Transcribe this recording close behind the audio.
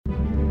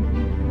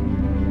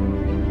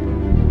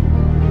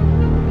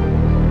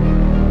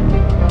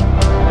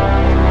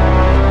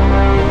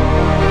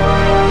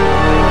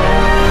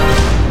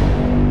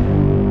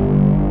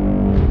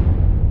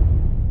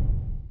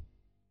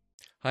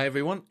Hi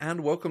everyone,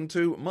 and welcome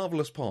to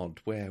Marvelous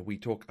Pod, where we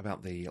talk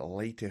about the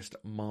latest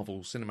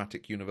Marvel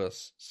Cinematic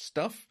Universe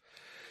stuff.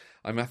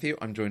 I'm Matthew,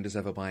 I'm joined as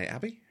ever by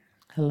Abby.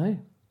 Hello.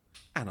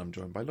 And I'm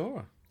joined by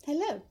Laura.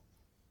 Hello.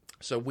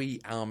 So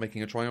we are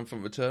making a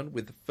triumphant return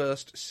with the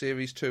first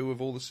Series 2 of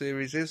all the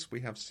series.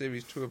 We have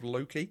Series 2 of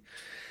Loki,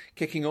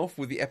 kicking off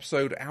with the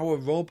episode Our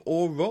Rob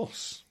or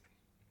Ross.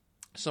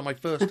 So my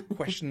first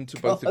question to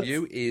both of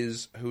you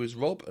is, who is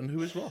Rob and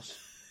who is Ross?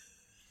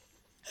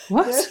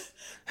 What?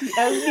 The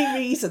only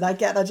reason I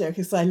get that joke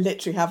is I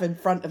literally have in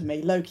front of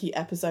me Loki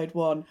episode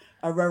 1,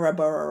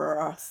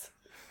 Ouroboros.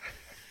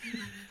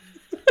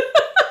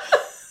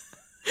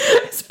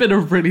 It's been a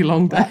really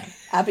long day.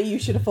 Abby, you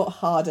should have fought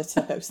harder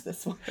to host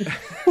this one.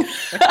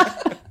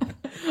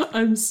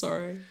 I'm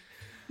sorry.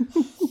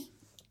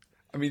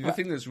 I mean, the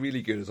thing that's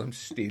really good is I'm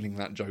stealing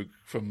that joke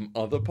from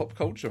other pop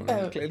culture.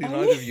 And clearly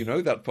neither of you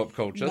know that pop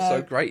culture,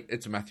 so great.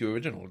 It's a Matthew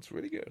original. It's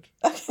really good.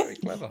 It's very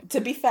clever. To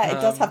be fair,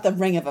 it does have the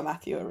ring of a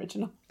Matthew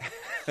original.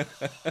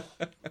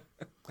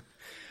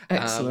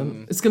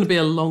 Excellent. It's going to be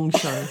a long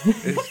show.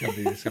 It's going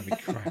to be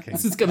cracking.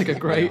 This is going to go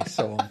great.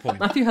 So on point.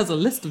 Matthew has a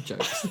list of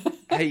jokes.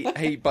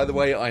 Hey, by the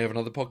way, I have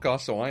another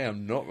podcast, so I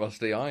am not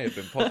rusty. I have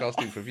been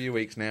podcasting for a few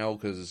weeks now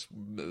because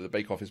the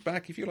Bake Off is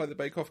back. If you like the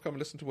Bake Off, come and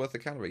listen to Worth the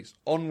Calories.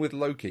 On with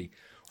Loki.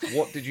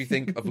 What did you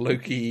think of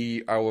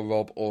Loki, Our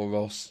Rob or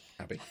Ross,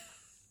 Abby?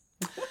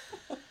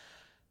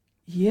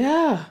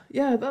 Yeah,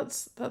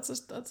 that's a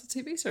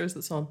TV series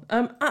that's on.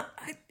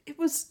 It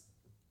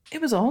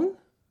was on,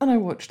 and I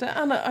watched it,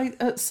 and I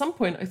at some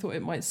point I thought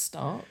it might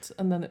start,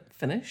 and then it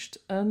finished,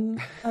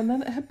 and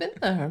then it had been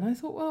there, and I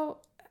thought,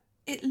 well,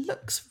 it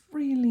looks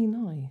really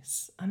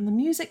nice, and the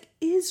music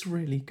is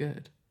really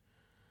good,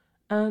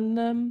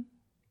 and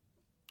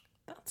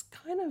that's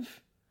kind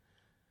of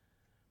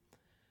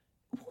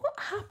what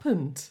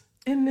happened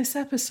in this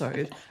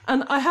episode.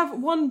 And I have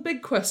one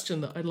big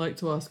question that I'd like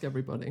to ask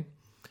everybody,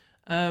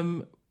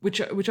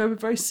 which I would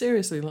very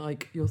seriously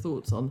like your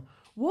thoughts on.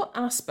 What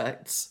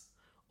aspects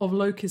of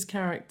Loki's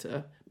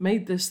character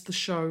made this the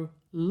show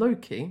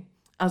Loki,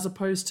 as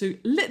opposed to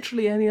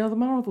literally any other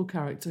Marvel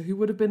character who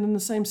would have been in the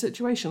same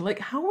situation? Like,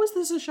 how was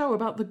this a show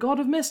about the God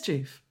of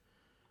Mischief?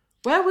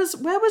 Where was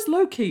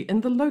Loki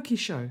in the Loki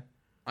show?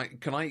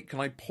 Can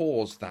I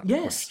pause that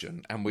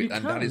question? And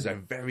that is a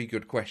very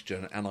good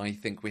question, and I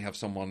think we have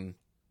someone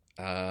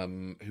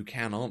who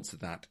can answer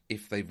that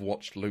if they've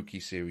watched Loki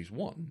Series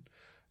 1,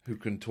 who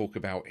can talk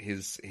about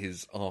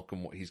his arc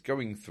and what he's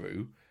going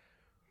through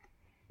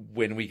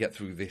when we get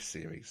through this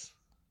series.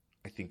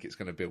 I think it's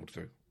going to build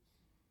through.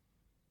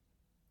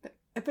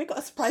 Have we got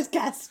a surprise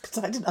guest?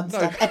 Because I didn't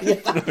understand any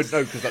of that. No,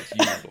 because that's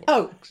you, Laura.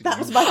 Oh, that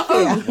was my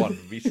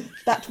fear.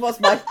 That was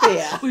my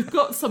fear. We've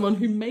got someone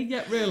who may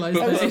yet realise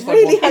I that was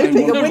really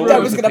hoping a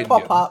window was going to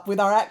pop up with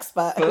our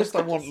expert. First,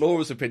 I want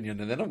Laura's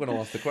opinion, and then I'm going to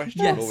ask the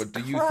question. Yes. Laura, do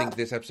you think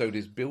this episode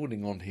is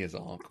building on his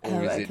arc,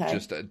 or is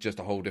it just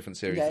a whole different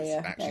series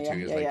that's actually 2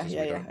 years later,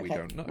 so we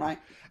don't know? Right.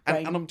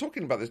 And I'm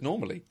talking about this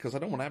normally, because I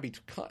don't want Abby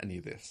to cut any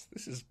of this.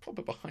 This is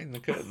proper behind the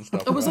curtain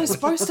stuff. Was I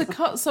supposed to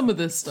cut some of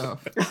this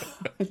stuff?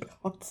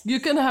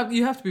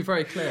 You have to be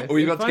very clear. Or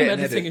if I'm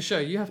editing a show,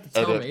 you have to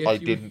tell me. I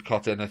didn't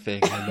cut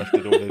anything. I left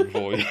it all in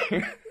for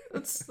you.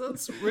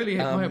 That's really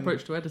my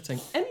approach to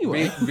editing.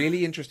 Anyway,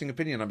 really interesting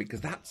opinion,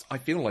 because that's, I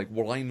feel like,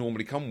 what I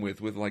normally come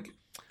with like,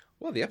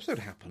 well, the episode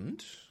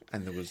happened,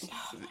 and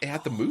it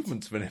had the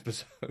movements of an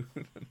episode.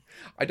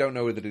 I don't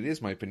know that it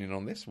is my opinion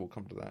on this. We'll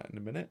come to that in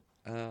a minute.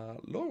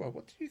 Laura,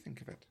 what do you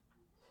think of it?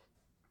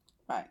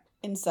 Right,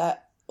 insert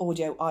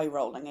audio eye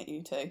rolling at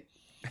you two.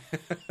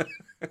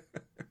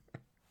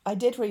 I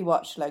did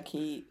rewatch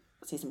Loki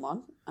season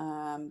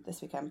 1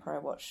 this weekend before I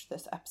watched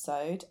this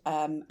episode,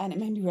 and it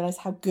made me realise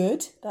how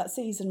good that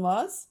season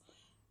was.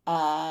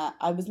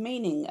 I was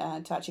meaning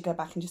to actually go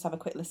back and just have a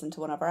quick listen to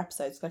one of our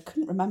episodes, because I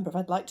couldn't remember if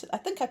I'd liked it. I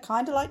think I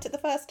kind of liked it the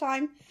first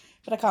time,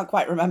 but I can't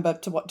quite remember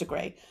to what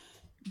degree.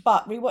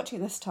 But rewatching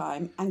it this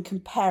time and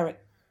compare it,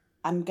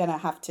 I'm going to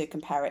have to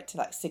compare it to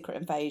like Secret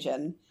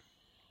Invasion,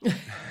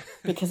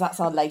 because that's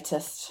our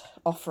latest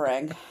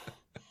offering.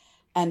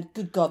 And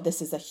good God,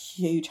 this is a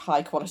huge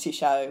high quality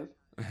show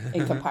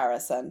in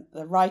comparison.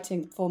 The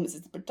writing,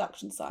 performances, the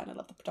production design. I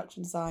love the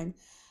production design.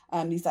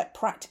 These like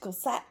practical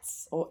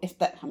sets, or if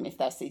they're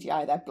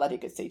CGI, they're bloody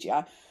good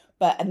CGI.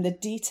 And the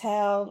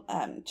detail,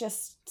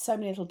 just so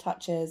many little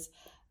touches.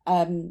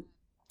 And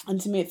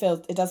to me, it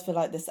does feel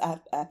like this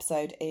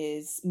episode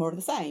is more of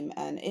the same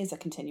and is a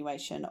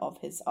continuation of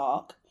his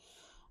arc.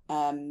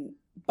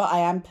 But I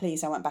am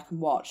pleased I went back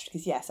and watched,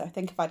 because yes, I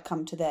think if I'd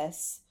come to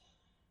this,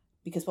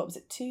 because what was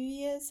it, 2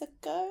 years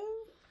ago?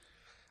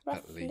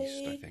 Roughly? At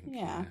least, I think.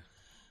 Yeah.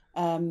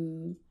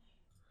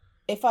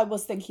 If I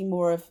was thinking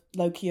more of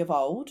Loki of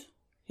old,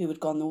 who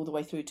had gone all the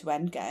way through to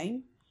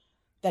Endgame,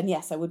 then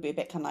yes, I would be a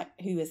bit kind of like,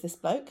 who is this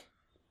bloke?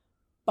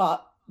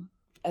 But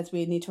as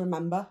we need to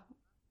remember,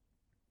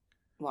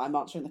 well, I'm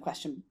answering the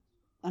question.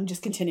 I'm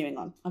just continuing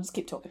on. I'll just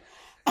keep talking.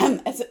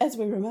 As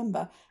we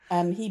remember,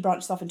 he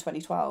branched off in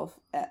 2012,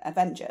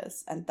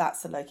 Avengers, and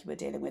that's the Loki we're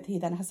dealing with. He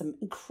then has some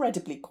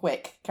incredibly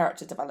quick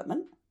character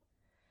development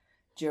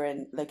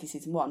during Loki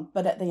season 1.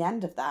 But at the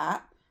end of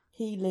that,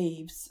 he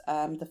leaves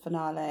the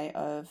finale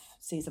of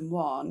season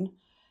 1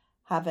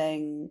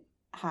 having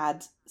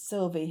had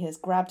Sylvie has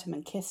grabbed him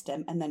and kissed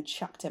him and then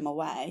chucked him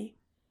away.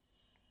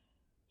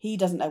 He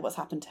doesn't know what's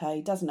happened to her.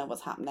 He doesn't know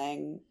what's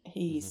happening.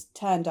 He's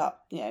turned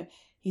up,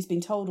 he's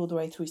been told all the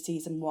way through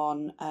season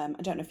 1. I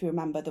don't know if you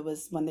remember, there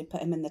was when they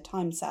put him in the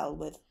time cell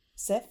with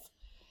Sif,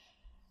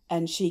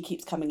 and she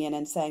keeps coming in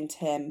and saying to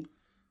him,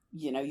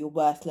 you're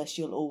worthless.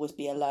 You'll always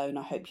be alone.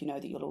 I hope you know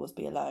that you'll always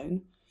be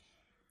alone.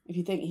 If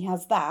you think he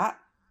has that,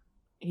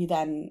 he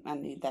then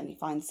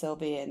finds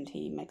Sylvie and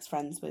he makes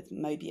friends with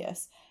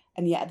Mobius.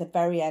 And yet at the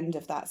very end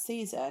of that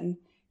season,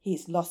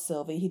 he's lost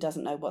Sylvie. He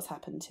doesn't know what's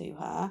happened to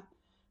her.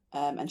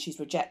 And she's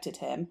rejected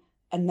him.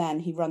 And then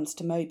he runs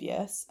to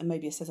Mobius, and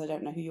Mobius says, I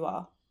don't know who you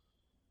are.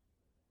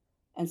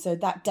 And so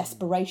that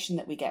desperation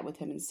that we get with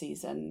him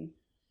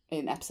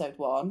in episode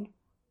 1,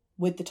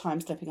 with the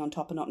time slipping on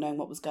top and not knowing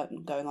what was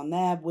going on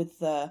there, with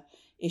the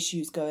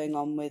issues going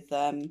on with,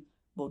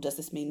 does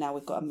this mean now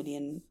we've got 1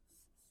 million,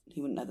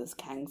 he wouldn't know there's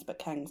Kangs, but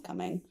Kangs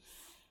coming.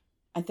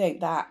 I think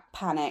that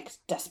panicked,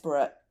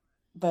 desperate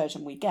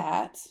version we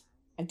get,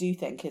 I do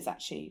think is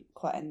actually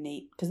quite a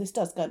neat, because this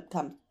does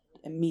come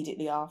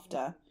immediately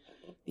after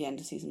the end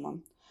of season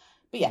 1.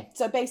 But yeah,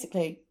 so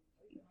basically,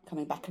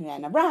 coming back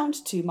again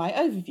around to my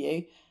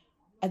overview,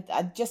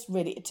 I just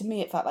really, to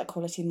me, it felt like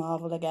quality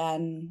Marvel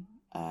again.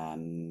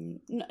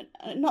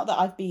 Not that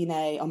I've been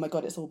oh my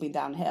god, it's all been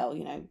downhill.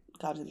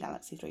 Guardians of the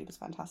Galaxy 3 was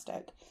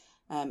fantastic,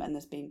 and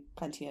there's been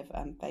plenty of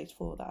Phase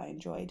 4 that I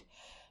enjoyed.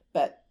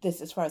 But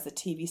this, as far as the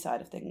TV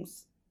side of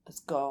things has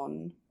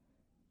gone,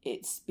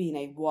 it's been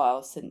a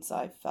while since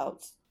I've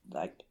felt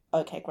like,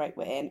 okay, great,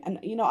 we're in. And,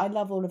 I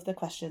love all of the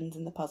questions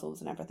and the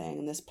puzzles and everything,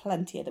 and there's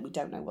plenty that we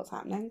don't know what's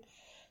happening.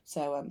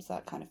 So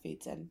that kind of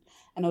feeds in.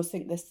 And I also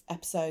think this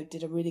episode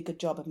did a really good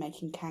job of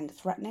making Kang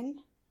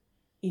threatening,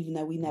 even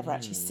though we never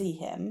actually see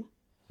him,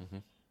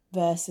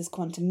 versus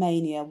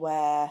Quantumania,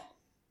 where,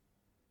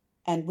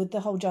 and with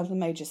the whole Jonathan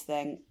Majors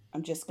thing,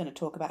 I'm just going to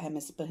talk about him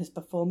as his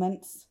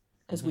performance,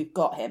 because we've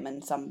got him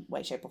in some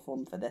way, shape or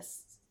form for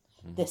this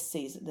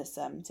season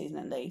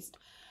at least.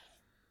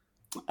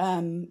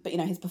 But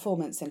his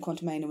performance in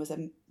Quantumania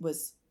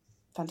was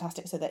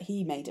fantastic, so that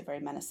he made it very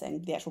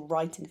menacing. The actual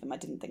writing of him I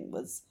didn't think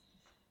was,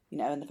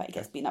 and the fact he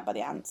gets beaten up by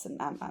the ants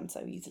and Ant-Man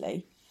so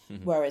easily.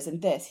 Whereas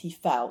in this, he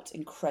felt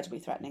incredibly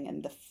threatening,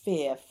 and the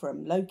fear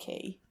from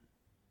Loki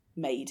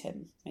made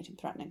him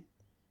threatening.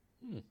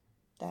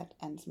 That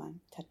ends my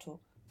TED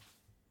talk.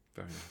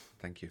 Very nice,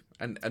 thank you,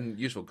 and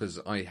useful, because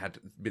I had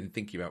been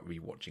thinking about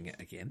rewatching it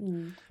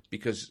again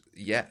because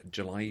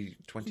July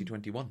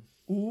 2021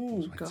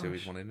 was when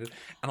series 1 ended,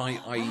 and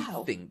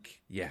I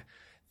think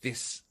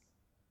this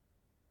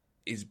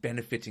is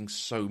benefiting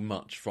so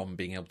much from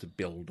being able to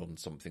build on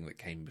something that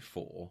came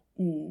before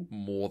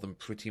more than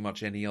pretty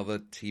much any other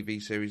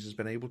TV series has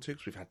been able to,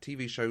 because we've had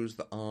TV shows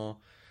that are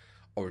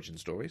origin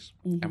stories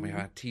and we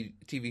had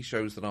TV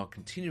shows that are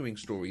continuing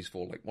stories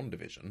for like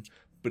WandaVision,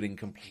 but in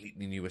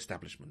completely new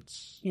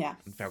establishments. Yeah.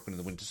 And Falcon and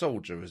the Winter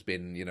Soldier has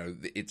been,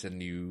 it's a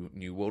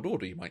new world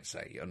order, you might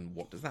say. And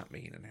what does that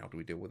mean? And how do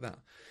we deal with that?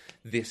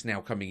 This now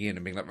coming in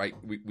and being like, right,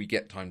 we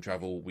get time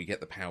travel, we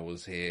get the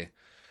powers here,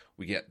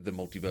 we get the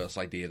multiverse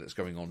idea that's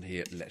going on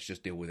here, let's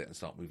just deal with it and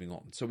start moving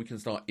on. So we can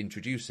start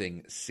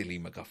introducing silly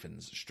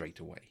MacGuffins straight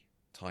away.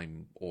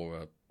 Time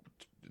aura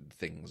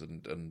things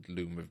and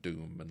Loom of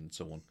Doom and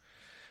so on.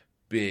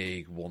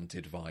 Big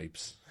Wanted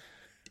vibes.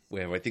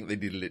 Where I think they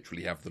did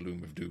literally have the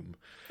Loom of Doom.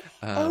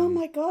 Oh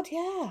my god,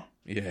 yeah.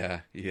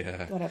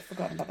 Yeah. God, I've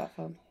forgotten about that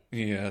film.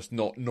 Yeah, it's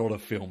not a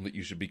film that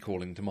you should be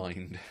calling to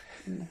mind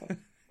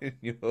in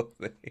your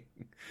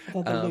thing.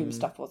 The Loom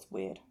stuff was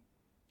weird.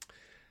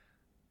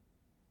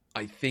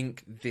 I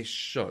think this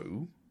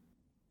show,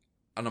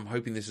 and I'm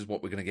hoping this is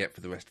what we're going to get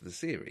for the rest of the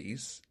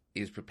series,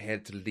 is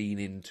prepared to lean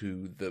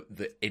into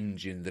the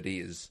engine that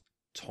is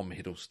Tom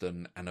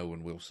Hiddleston and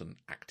Owen Wilson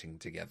acting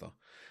together.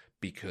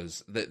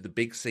 Because the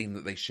big scene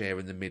that they share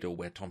in the middle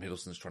where Tom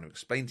Hiddleston's trying to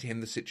explain to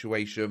him the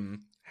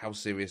situation, how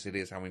serious it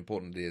is, how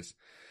important it is,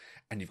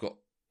 and you've got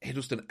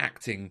Hiddleston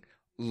acting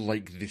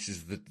like this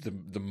is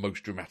the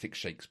most dramatic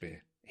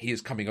Shakespeare. He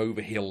is coming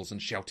over hills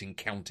and shouting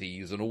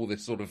counties and all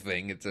this sort of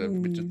thing. It's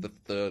just the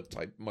third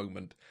type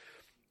moment,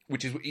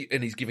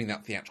 and he's giving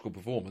that theatrical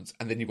performance.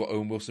 And then you've got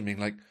Owen Wilson being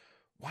like,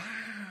 wow,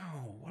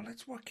 well,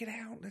 let's work it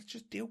out. Let's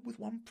just deal with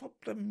one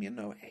problem,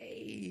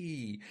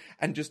 hey.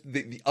 And just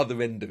the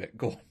other end of it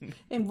gone.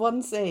 In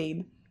one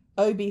scene,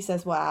 Obi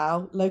says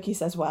wow, Loki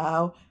says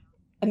wow,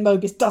 and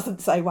Mobius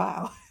doesn't say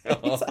wow.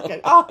 He's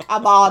like, oh,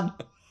 come on.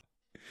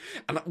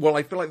 And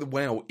I feel like the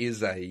wow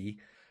is a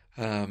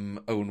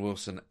Owen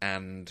Wilson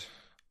and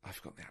I've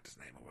forgotten the actor's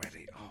name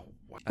already. Oh,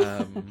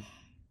 wow.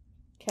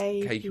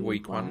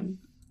 Ke Kwan.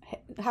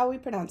 How are we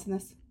pronouncing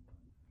this?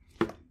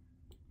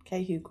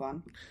 Ke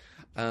Kwan.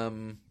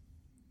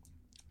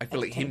 I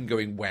feel like him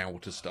going wow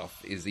to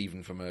stuff is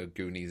even from a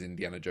Goonies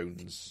Indiana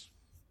Jones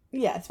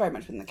Yeah, it's very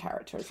much within the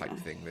character, type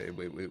thing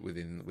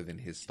within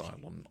his style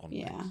on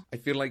Yeah. things. I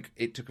feel like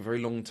it took a very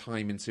long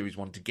time in series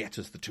 1 to get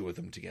us the two of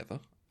them together,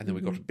 and then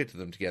we got a bit of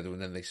them together,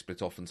 and then they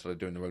split off and started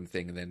doing their own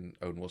thing, and then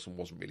Owen Wilson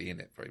wasn't really in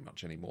it very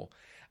much anymore.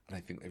 And I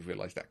think they've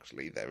realised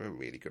actually they're a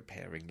really good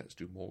pairing. Let's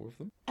do more of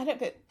them. I don't.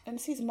 But in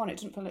season 1, it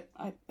didn't feel like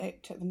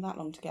it took them that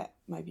long to get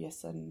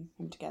Mobius and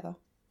him together.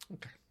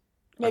 Okay.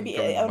 Maybe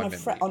on a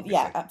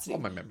absolutely.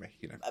 On my memory,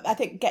 I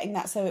think getting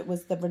that so it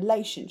was the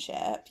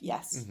relationship,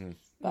 yes.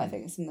 But I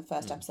think it's in the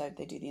first episode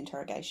they do the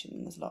interrogation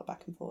and there's a lot of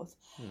back and forth.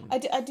 I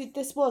did.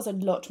 This was a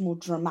lot more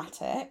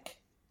dramatic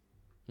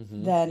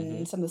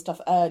than some of the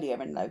stuff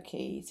earlier in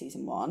Loki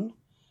season 1.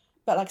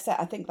 But like I said,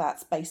 I think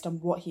that's based on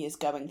what he is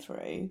going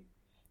through.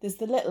 There's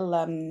the little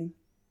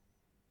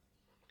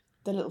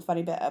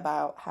funny bit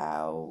about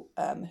how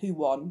who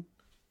won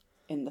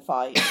in the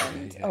fight,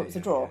 and it was a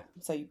draw.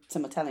 Yeah. So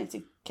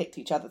simultaneously kicked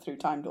each other through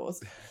time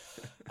doors.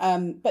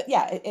 But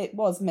yeah, it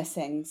was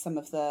missing some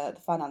of the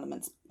fun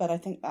elements. But I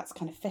think that's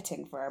kind of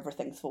fitting for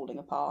everything's falling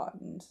apart,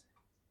 and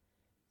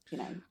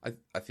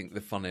I think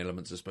the fun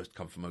elements are supposed to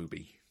come from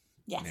Obi.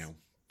 Yes. Now,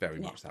 very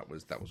much that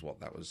was what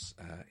that was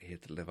here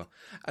to deliver,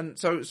 and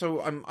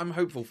so I'm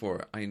hopeful for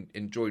it. I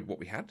enjoyed what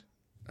we had.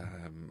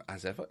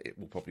 As ever, it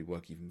will probably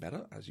work even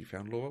better, as you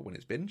found, Laura, when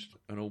it's binged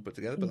and all put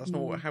together. But that's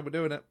not how we're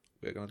doing it.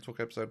 We're going to talk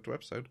episode to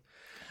episode.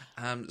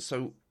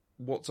 So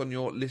what's on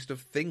your list of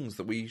things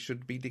that we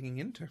should be digging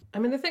into? I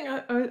mean, I think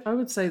I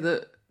would say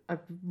that I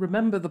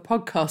remember the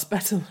podcast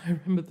better than I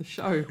remember the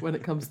show when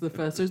it comes to the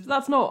first series. But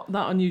that's not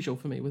that unusual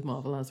for me with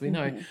Marvel, as we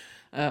know.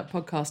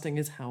 Podcasting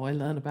is how I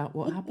learn about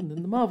what happened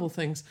in the Marvel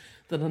things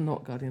that are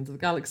not Guardians of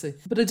the Galaxy.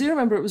 But I do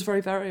remember it was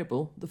very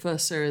variable, the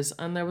first series,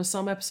 and there were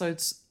some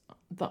episodes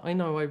that I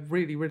know I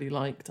really, really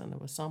liked, and there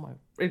were some I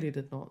really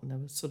did not, and there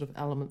were sort of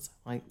elements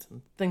I liked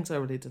and things I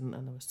really didn't,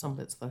 and there were some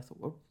bits that I thought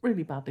were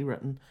really badly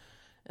written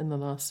in the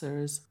last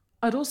series.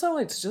 I'd also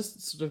like to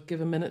just sort of give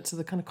a minute to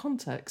the kind of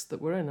context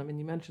that we're in. I mean,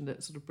 you mentioned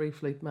it sort of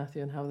briefly,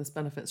 Matthew, and how this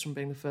benefits from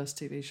being the first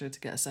TV show to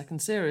get a second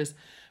series.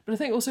 But I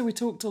think also we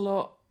talked a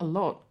lot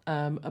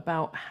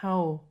about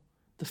how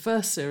the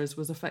first series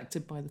was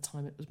affected by the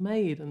time it was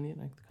made, and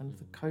kind of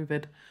the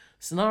COVID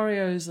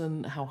scenarios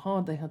and how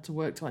hard they had to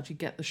work to actually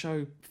get the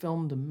show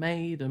filmed and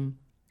made, and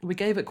we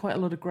gave it quite a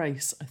lot of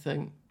grace, I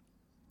think.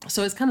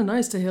 So it's kind of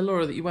nice to hear,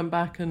 Laura, that you went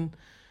back and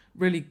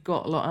really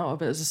got a lot out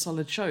of it as a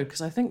solid show,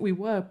 because I think we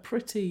were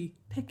pretty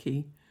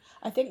picky.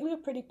 I think we were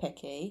pretty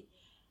picky,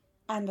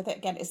 and I think,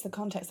 again, it's the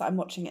context that I'm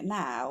watching it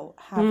now,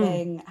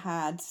 having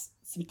had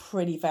some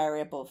pretty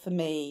variable, for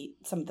me,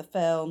 some of the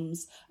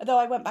films, although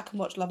I went back and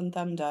watched Love and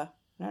Thunder.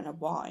 I don't know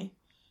why.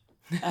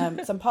 So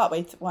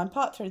I'm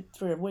part through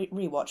a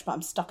rewatch, but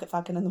I'm stuck at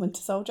Falcon and the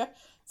Winter Soldier,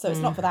 so it's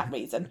not for that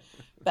reason.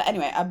 But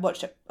anyway, I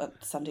watched it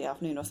Sunday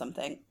afternoon or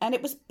something, and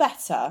it was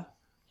better.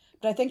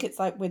 But I think it's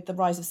like with The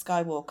Rise of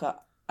Skywalker,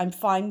 I'm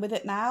fine with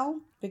it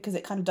now because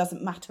it kind of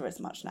doesn't matter as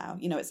much now.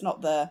 It's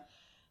not the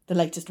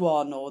latest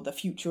one or the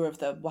future of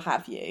the what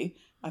have you.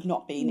 I've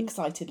not been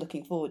excited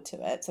looking forward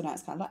to it, so now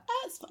it's kind of like,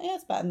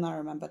 it's better than I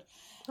remembered.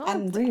 I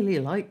really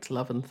liked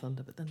Love and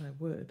Thunder, but then I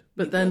would.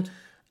 But then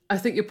I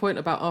think your point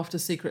about After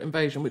Secret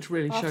Invasion, which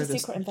really showed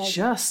us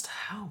just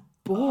how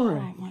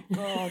boring. Oh my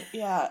God,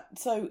 yeah.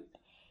 So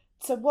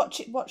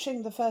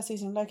watching the first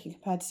season of Loki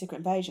compared to Secret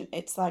Invasion,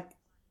 it's like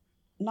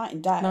night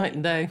and day. Night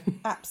and day.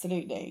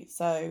 Absolutely.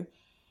 So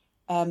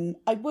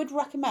I would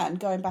recommend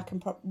going back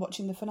and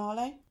watching the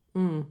finale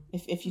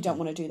if you don't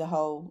want to do the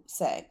whole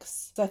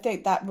 6. So I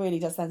think that really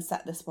does then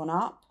set this one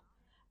up,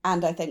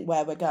 and I think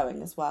where we're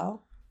going as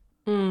well.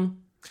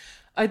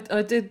 I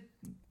did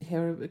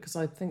hear it because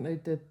I think they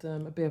did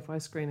a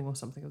BFI screening or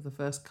something of the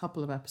first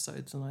couple of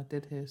episodes, and I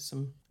did hear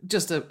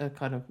just a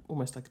kind of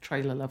almost like a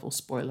trailer level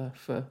spoiler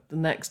for the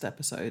next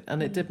episode,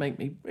 and it did make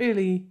me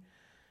really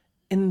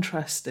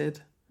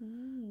interested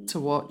to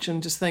watch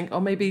and just think,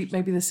 maybe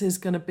this is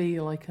going to be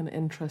like an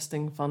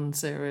interesting, fun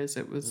series.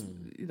 It was,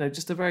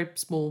 just a very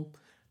small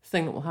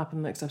thing that will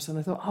happen next episode. And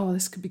I thought,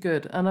 this could be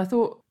good. And I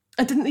thought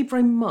I didn't need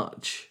very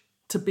much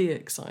to be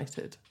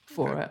excited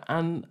for it.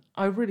 And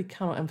I really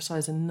cannot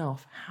emphasize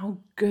enough how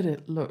good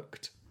it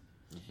looked.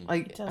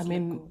 Like, I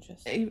mean,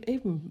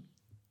 even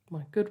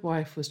my good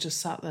wife was just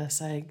sat there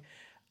saying,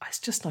 it's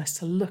just nice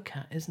to look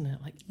at, isn't it?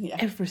 Like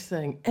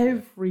everything,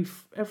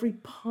 every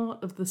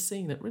part of the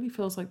scene. It really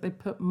feels like they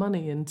put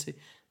money into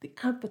the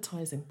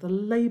advertising, the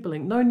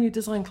labelling. No new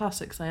design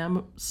classics, I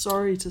am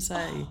sorry to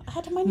say. I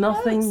had my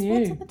nothing notes. new.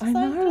 What's in the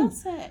design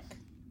classic?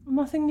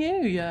 Nothing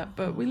new yet,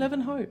 but we live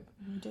in hope.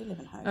 We do live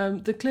in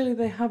hope. Clearly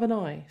they have an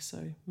eye,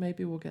 so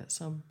maybe we'll get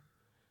some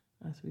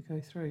as we go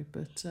through.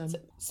 But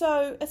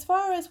so as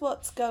far as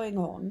what's going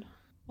on,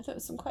 I thought there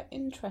was some quite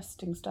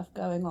interesting stuff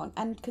going on,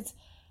 and because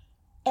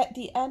at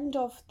the end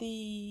of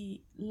the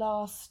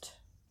last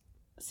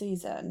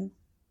season,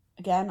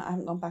 again, I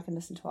haven't gone back and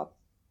listened to our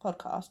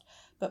podcast,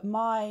 but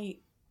my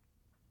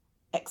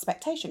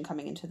expectation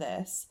coming into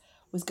this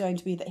was going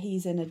to be that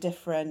he's in a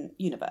different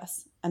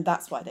universe, and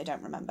that's why they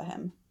don't remember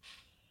him.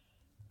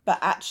 But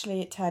actually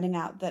it turning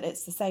out that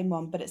it's the same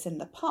one, but it's in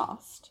the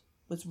past,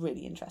 was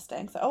really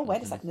interesting. So, oh,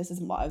 wait a second, this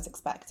isn't what I was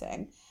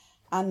expecting.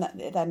 And that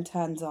it then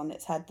turns on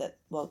its head that,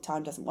 well,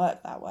 time doesn't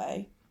work that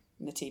way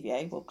in the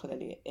TVA. Well,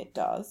 clearly it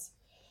does.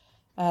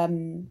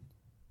 And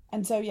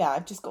so, yeah,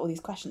 I've just got all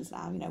these questions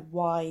now. You know,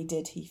 why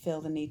did he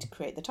feel the need to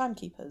create the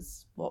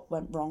timekeepers? What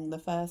went wrong the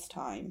first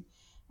time?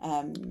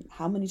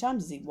 How many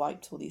times has he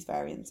wiped all these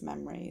variants'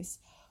 memories?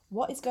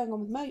 What is going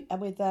on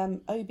with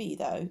Obi,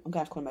 though? I'm going to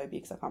have to call him Obi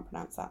because I can't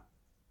pronounce that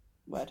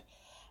word.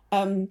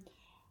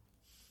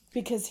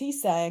 Because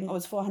he's saying, oh, it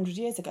was 400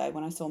 years ago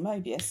when I saw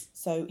Mobius.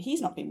 So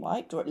he's not been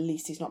wiped, or at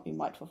least he's not been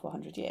wiped for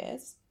 400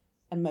 years.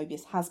 And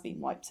Mobius has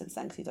been wiped since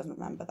then because he doesn't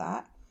remember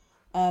that.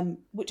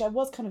 Which I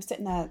was kind of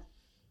sitting there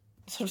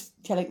sort of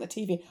yelling at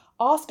the TV,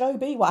 ask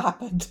Obi what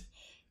happened.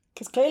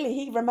 Because clearly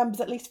he remembers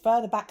at least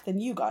further back than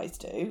you guys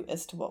do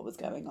as to what was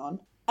going on.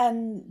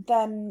 And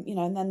then, you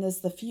know, and then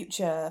there's the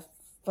future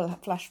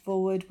flash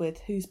forward with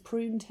who's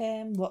pruned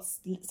him, what's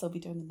Sylvie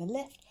doing in the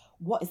lift,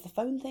 what is the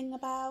phone thing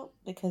about?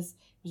 Because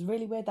it was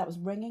really weird that was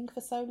ringing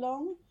for so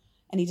long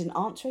and he didn't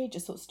answer, he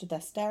just sort of stood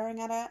there staring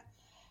at it.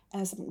 And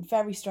there's something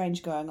very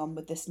strange going on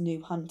with this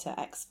new Hunter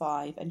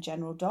X5 and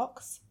General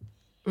Docs.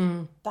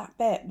 That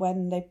bit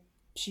when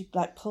she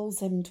like pulls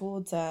him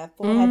towards her,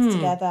 foreheads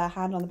together,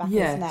 hand on the back of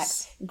his neck,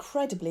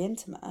 incredibly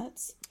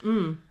intimate.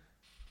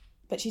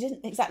 But she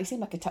didn't exactly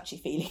seem like a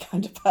touchy-feely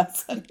kind of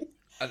person.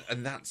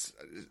 And that's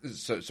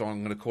so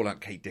I'm going to call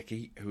out Kate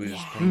Dickie, who is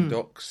playing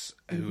Docs,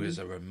 who is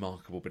a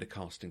remarkable bit of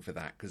casting for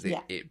that, because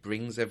it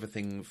brings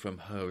everything from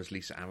her as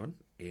Lisa Aaron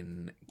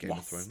in Game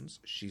of Thrones.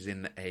 She's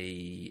in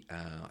I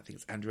think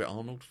it's Andrea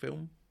Arnold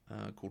film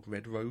called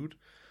Red Road,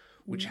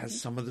 which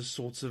has some of the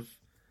sorts of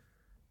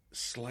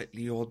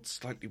slightly odd,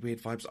 slightly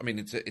weird vibes. I mean,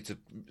 it's a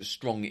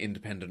strong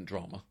independent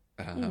drama.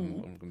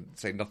 I'm going to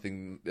say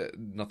nothing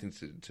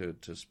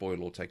to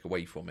spoil or take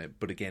away from it,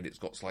 but again, it's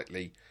got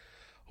slightly,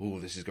 oh,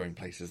 this is going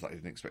places that I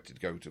didn't expect it to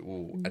go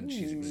to. And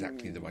she's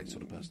exactly the right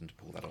sort of person to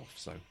pull that off.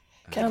 So,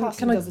 can I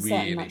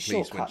really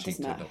pleased when she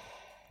turned up.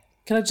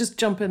 Can I just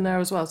jump in there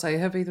as well? Say,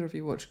 have either of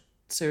you watched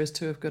series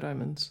 2 of Good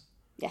Omens?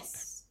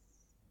 Yes.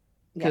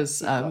 Because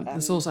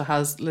this also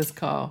has Liz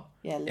Carr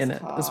in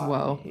it as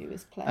well, who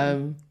is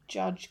playing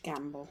Judge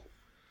Gamble.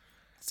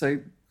 So,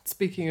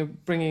 speaking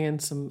of bringing in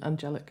some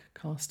angelic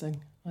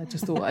casting, I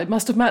just thought it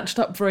must have matched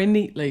up very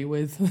neatly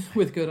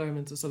with Good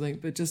Omens or something.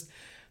 But just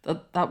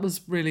that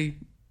was really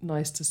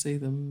nice to see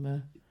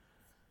them.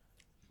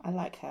 I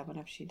like her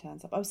whenever she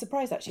turns up. I was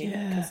surprised actually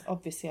because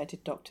obviously I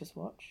did Doctor's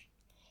Watch,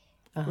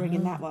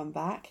 bringing that one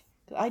back.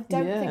 I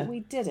don't think we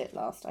did it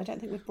last. I don't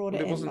think we brought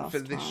it in last time. It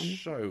wasn't for this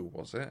show,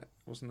 was it?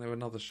 Wasn't there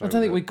another show? I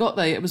don't think we got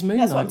there. It was Moon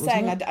Knight. That's what I'm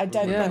saying. I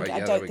don't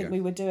think think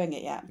we were doing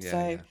it yet.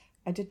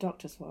 I did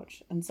Doctor's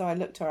Watch, and so I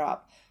looked her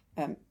up.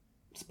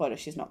 Spoiler: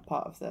 she's not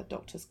part of the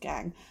Doctor's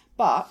gang.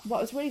 But what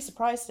I was really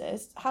surprised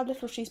is how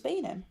little she's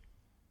been in.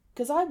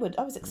 Because I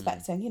was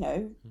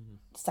expecting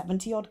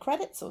 70 odd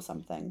credits or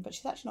something, but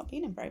she's actually not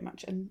been in very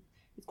much, and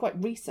it's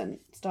quite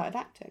recent started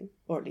acting,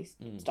 or at least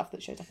stuff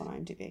that shows up on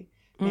IMDb.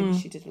 Maybe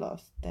she did a lot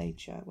of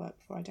stage work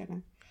before, I don't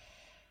know.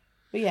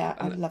 But yeah,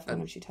 I love her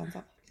when she turns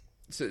up.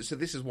 So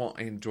this is what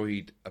I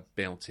enjoyed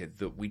about it,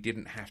 that we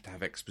didn't have to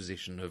have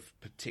exposition of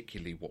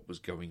particularly what was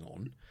going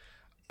on.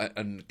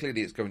 And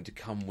clearly it's going to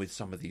come with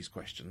some of these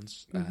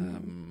questions.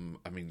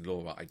 I mean,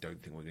 Laura, I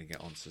don't think we're going to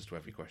get answers to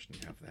every question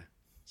you have there.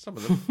 Some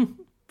of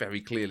them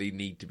very clearly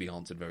need to be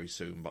answered very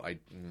soon, but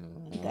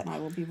Then I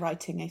will be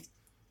writing a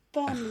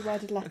firmly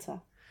worded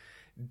letter.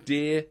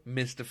 Dear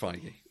Mr.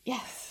 Feige.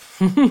 Yes.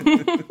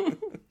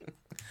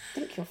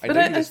 I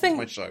don't listen to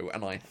my show,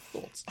 and I have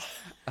thoughts.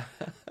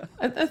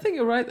 I think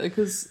you're right, though,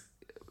 because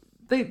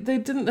they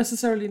didn't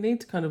necessarily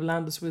need to kind of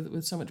land us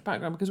with so much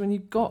background, because when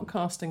you've got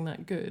casting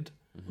that good,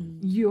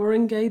 you're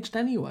engaged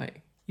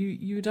anyway.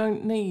 You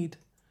don't need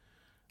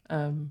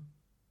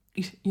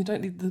you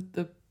don't need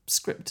the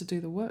script to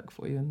do the work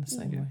for you in the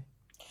same way.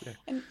 Yeah.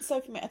 And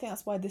so for me, I think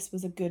that's why this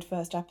was a good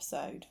first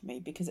episode for me,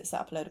 because it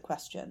set up a load of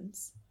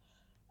questions.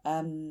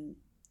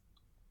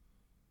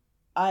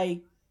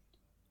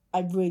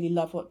 I really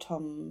love what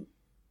Tom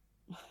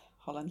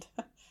Holland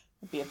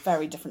would be a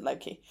very different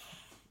Loki.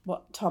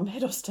 What Tom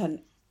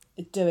Hiddleston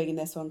is doing in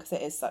this one, because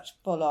it is such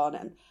full on,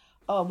 and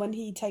when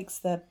he takes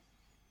the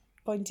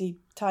pointy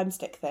time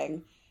stick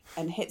thing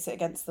and hits it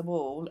against the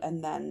wall,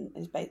 and then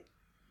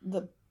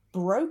the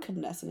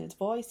brokenness in his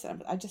voice,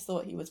 and I just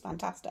thought he was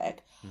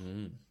fantastic.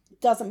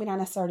 Doesn't mean I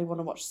necessarily want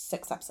to watch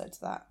 6 episodes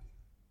of that.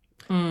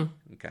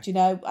 Okay. Do you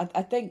know,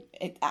 I think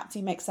it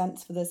actually makes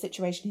sense for the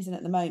situation he's in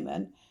at the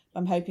moment.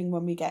 I'm hoping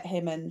when we get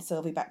him and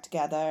Sylvie back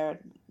together,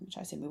 which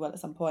I assume we will at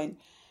some point,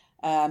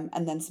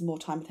 and then some more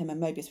time with him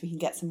and Mobius, we can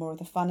get some more of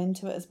the fun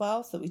into it as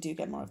well, so that we do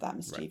get more of that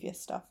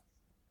mischievous stuff.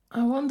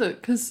 I wonder,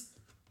 because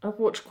I've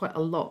watched quite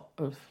a lot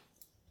of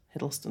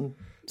Hiddleston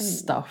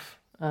stuff,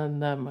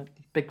 and I'm a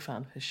big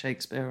fan of his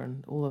Shakespeare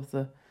and all of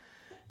the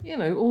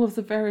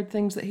varied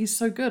things that he's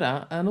so good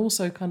at, and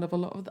also kind of a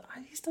lot of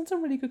he's done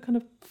some really good kind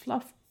of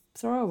fluff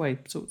throwaway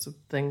sorts of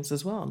things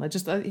as well.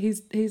 And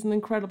he's an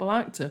incredible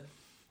actor.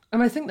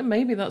 And I think that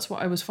maybe that's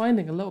what I was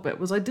finding a little bit,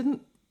 was I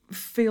didn't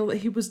feel that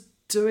he was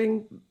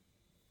doing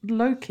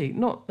Loki,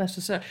 not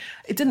necessarily.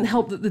 It didn't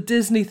help that the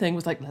Disney thing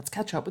was like, let's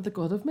catch up with the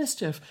God of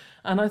Mischief.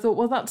 And I thought,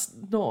 well, that's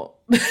not...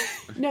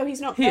 No,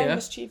 he's not here. very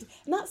mischievous.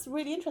 And that's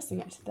really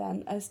interesting, actually,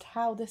 then, as to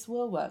how this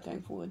will work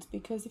going forwards.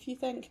 Because if you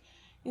think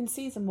in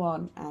season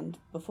 1 and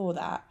before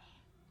that,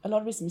 a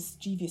lot of his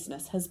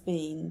mischievousness has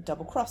been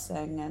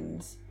double-crossing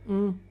and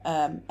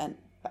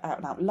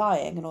out-and-out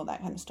lying and all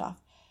that kind of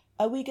stuff.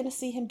 Are we going to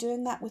see him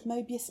doing that with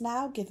Mobius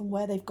now, given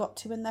where they've got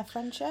to in their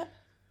friendship?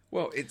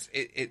 Well,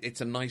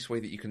 it's a nice way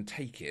that you can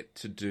take it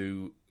to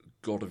do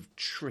God of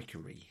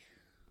Trickery.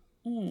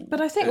 But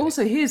I think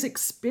also he is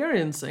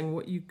experiencing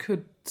what you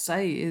could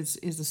say is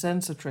a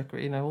sense of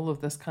trickery, all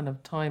of this kind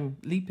of time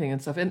leaping and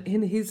stuff. And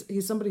he's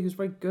somebody who's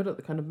very good at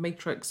the kind of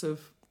matrix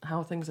of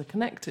how things are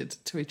connected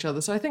to each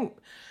other. So I think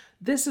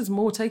this is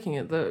more taking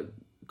it that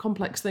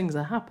complex things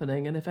are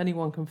happening, and if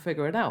anyone can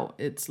figure it out,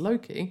 it's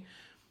Loki.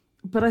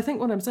 But I think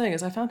what I'm saying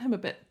is I found him a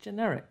bit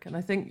generic, and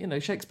I think,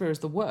 Shakespeare is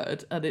the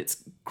word, and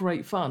it's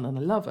great fun, and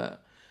I love it.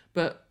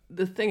 But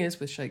the thing is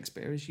with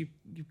Shakespeare is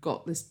you've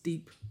got this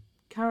deep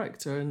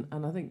character,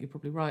 and I think you're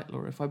probably right,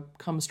 Laura. If I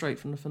come straight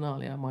from the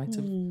finale, I might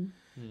have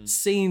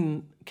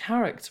seen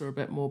character a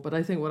bit more. But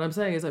I think what I'm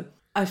saying is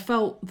I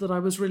felt that I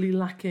was really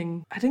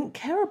lacking. I didn't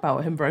care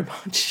about him very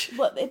much.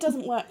 Well, it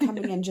doesn't work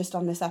coming in just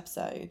on this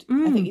episode.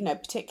 I think,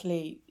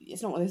 particularly,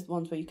 it's not one of those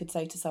ones where you could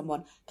say to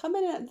someone, come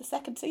in at the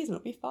second season,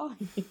 it'll be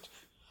fine.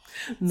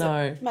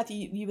 No. So,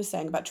 Matthew, you were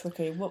saying about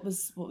trickery. What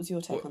was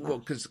your take on that? Well,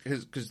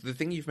 because the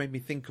thing you've made me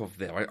think of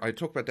there, I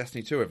talk about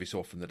Destiny 2 every so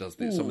often that does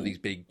some of these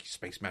big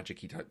space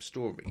magic-y type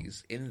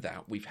stories. In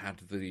that, we've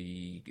had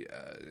the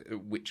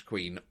Witch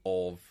Queen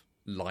of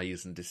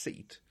Lies and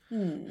Deceit,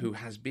 who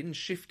has been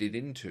shifted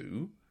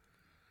into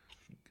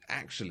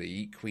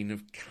actually Queen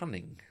of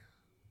Cunning.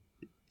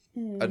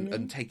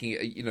 And taking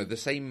it, the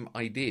same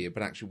idea,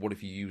 but actually what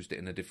if you used it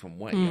in a different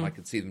way? And I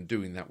could see them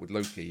doing that with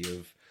Loki,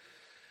 of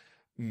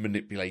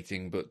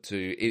manipulating, but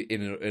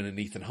in an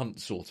Ethan Hunt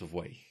sort of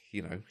way.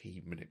 He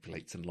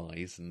manipulates and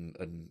lies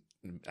and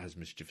has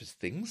mischievous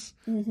things,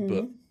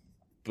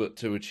 but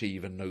to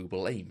achieve a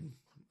noble aim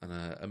and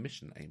a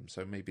mission aim.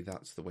 So maybe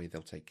that's the way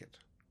they'll take it.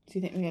 Do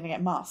you think we're going to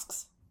get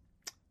masks?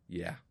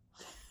 Yeah.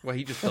 Well,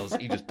 he just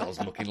does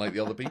looking like the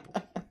other people.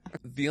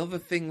 The other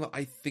thing that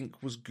I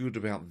think was good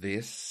about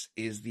this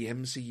is the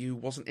MCU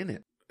wasn't in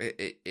it.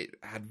 It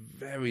had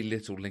very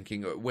little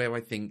linking. Where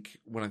I think,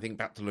 when I think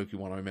back to Loki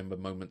 1, I remember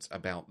moments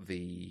about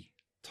the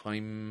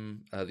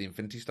time, the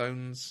Infinity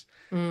Stones,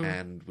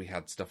 and we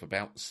had stuff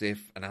about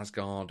Sif and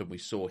Asgard, and we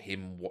saw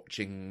him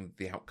watching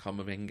the outcome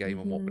of Endgame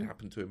and what would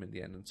happen to him in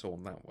the end, and so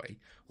on that way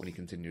when he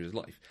continued his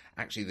life.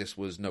 Actually, this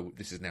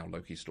is now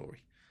Loki's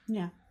story.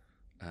 Yeah.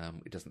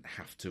 It doesn't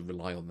have to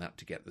rely on that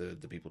to get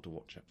the people to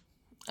watch it.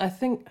 I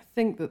think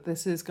that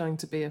this is going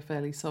to be a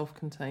fairly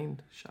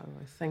self-contained show.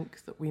 I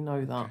think that we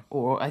know that,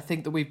 or I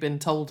think that we've been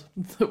told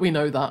that we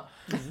know that.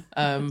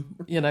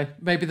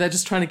 Maybe they're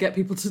just trying to get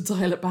people to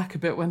dial it back a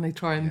bit when they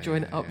try and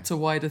join it up to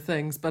wider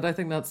things. But I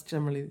think that's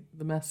generally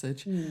the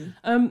message.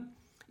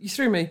 You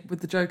threw me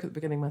with the joke at the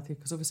beginning, Matthew,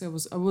 because obviously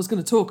I was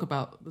going to talk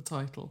about the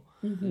title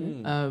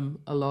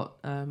a lot,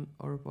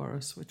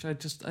 Ouroboros, which I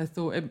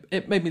thought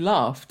it made me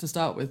laugh to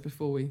start with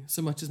before we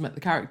so much as met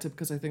the character,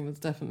 because I think that's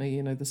definitely,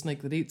 the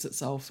snake that eats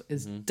itself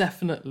is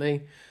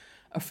definitely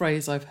a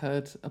phrase I've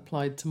heard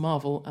applied to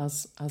Marvel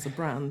as a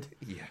brand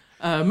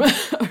over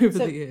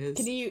the years.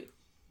 Can you,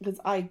 because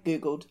I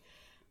Googled,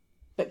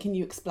 but can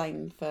you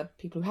explain for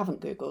people who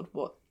haven't Googled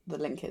what the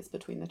link is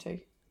between the two?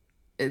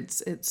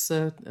 It's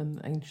an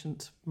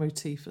ancient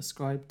motif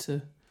ascribed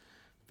to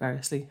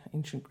variously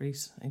ancient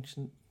Greece,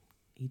 ancient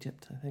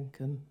Egypt, I think,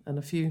 and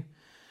a few.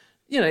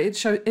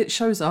 It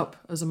shows up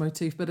as a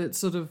motif, but it's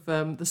sort of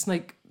the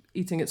snake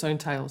eating its own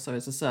tail. So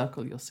it's a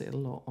circle. You'll see it a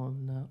lot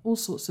on all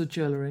sorts of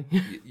jewellery.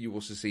 You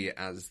also see it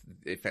as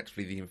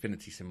effectively the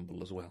infinity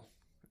symbol as well.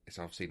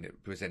 So I've seen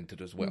it presented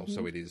as well.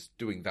 So it is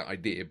doing that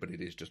idea, but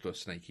it is just a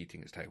snake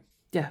eating its tail.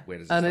 Yeah, Where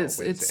does it and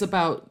start?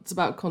 it's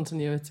about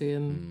continuity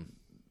and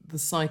the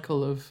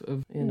cycle of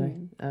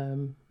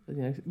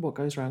what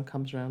goes around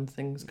comes around,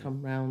 things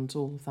come round,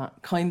 all of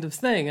that kind of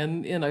thing.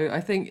 And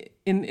I think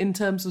in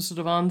terms of sort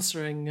of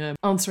answering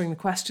the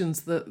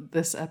questions that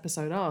this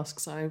episode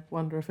asks, I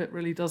wonder if it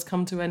really does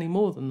come to any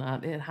more than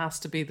that. It has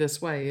to be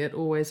this way. It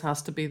always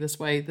has to be this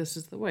way. This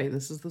is the way.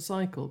 This is the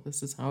cycle.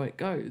 This is how it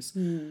goes.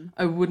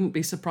 I wouldn't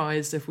be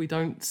surprised if we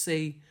don't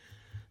see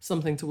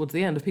something towards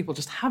the end of people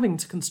just having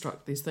to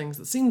construct these things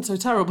that seem so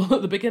terrible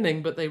at the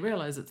beginning, but they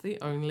realise it's the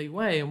only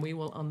way and we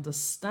will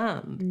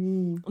understand.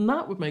 And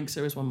that would make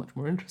Series 1 much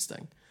more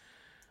interesting.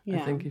 I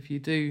think if you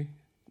do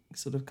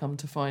sort of come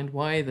to find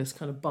why this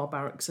kind of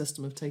barbaric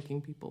system of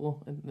taking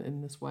people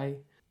in this way,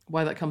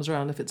 why that comes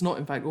around, if it's not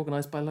in fact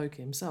organised by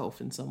Loki himself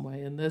in some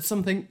way. And there's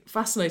something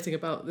fascinating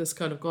about this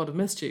kind of god of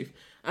mischief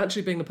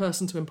actually being the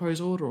person to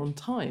impose order on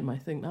time. I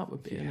think that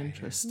would be an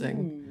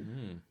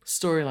interesting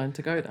storyline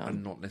to go down.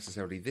 And not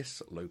necessarily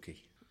this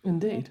Loki.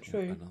 Indeed.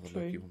 True.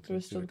 There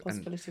is still the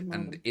possibility of more.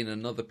 And in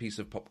another piece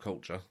of pop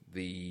culture,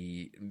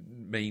 the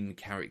main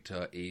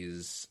character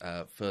is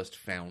first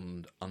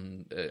found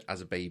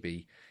as a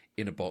baby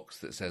in a box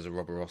that says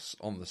Ouroboros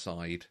on the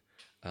side,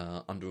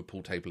 under a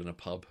pool table in a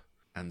pub.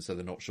 And so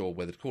they're not sure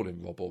whether to call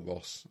him Rob or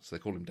Ross. So they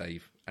call him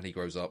Dave, and he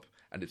grows up,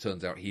 and it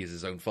turns out he is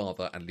his own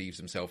father and leaves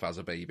himself as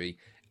a baby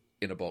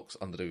in a box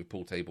under the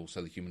pool table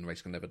so the human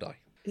race can never die.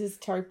 Is this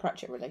Terry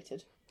Pratchett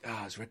related?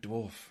 It's Red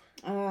Dwarf.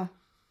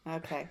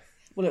 Okay.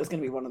 Well, it was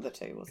going to be one of the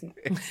two, wasn't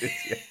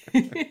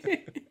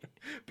it?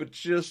 But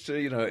just to,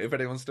 if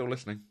anyone's still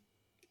listening,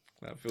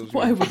 that feels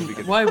why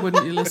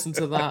wouldn't you listen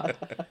to that?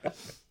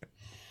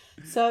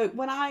 So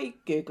when I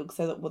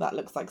Googled, that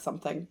looks like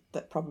something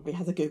that probably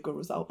has a Google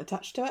result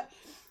attached to it,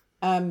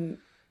 and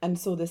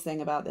saw this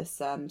thing about this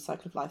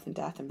cycle of life and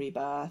death and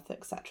rebirth,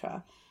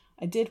 etc.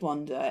 I did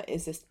wonder,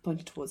 is this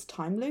pointed towards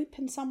time loop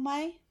in some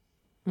way?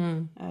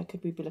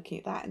 Could we be looking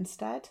at that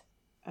instead?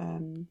 I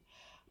don't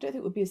think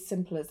it would be as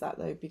simple as that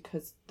though,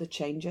 because the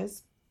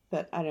changes.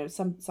 But I don't know,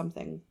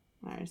 something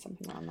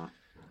around that.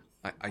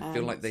 I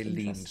feel like they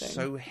leaned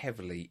so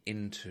heavily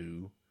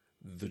into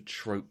the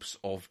tropes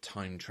of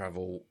time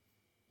travel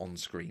on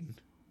screen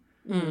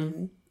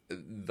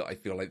that I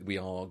feel like we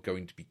are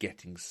going to be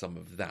getting some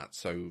of that.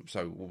 So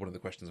one of the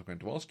questions I'm going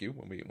to ask you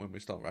when we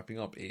start wrapping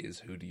up is,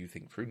 who do you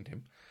think pruned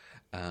him?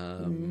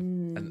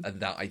 And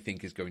that I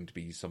think is going to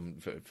be some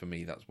for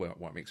me. That's what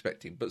I'm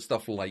expecting. But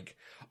stuff like,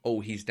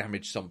 he's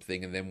damaged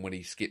something, and then when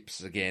he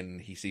skips again,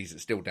 he sees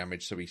it's still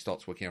damaged, so he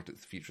starts working out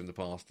it's the future and the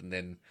past, and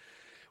then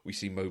we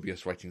see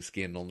Mobius writing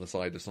skin on the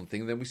side of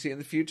something, and then we see it in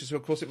the future. So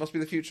of course it must be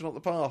the future, not the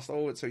past.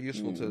 It's so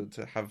useful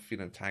to have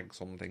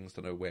tags on things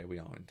to know where we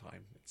are in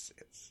time.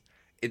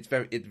 It's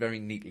very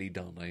neatly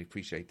done. I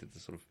appreciated the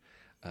sort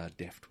of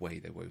deft way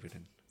they wove it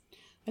in.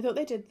 I thought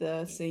they did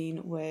the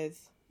scene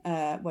with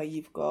where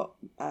you've got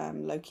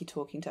Loki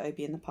talking to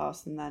Obi in the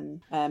past, and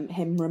then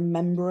him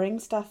remembering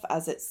stuff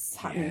as it's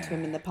happening to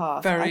him in the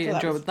past. Very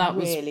enjoyable. That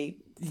was really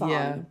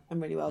fun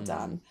and really well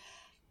done.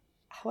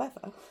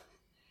 However,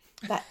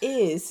 that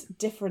is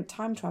different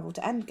time travel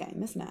to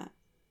Endgame, isn't it?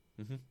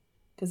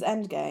 Because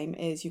Endgame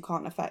is you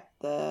can't affect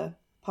the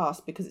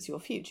past because it's your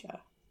future.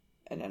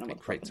 I don't know what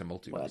it creates a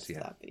multiverse.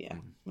 That,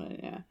 but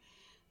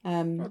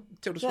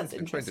Tilda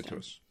Swinton explained it to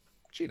us.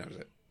 She knows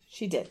it.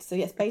 She did. So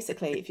yes,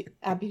 basically, if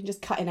you can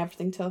just cut in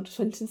everything Tilda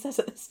Swinton says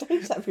at this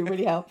stage, that'd be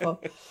really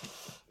helpful.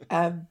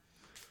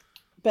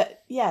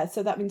 But yeah,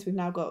 so that means we've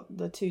now got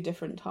the two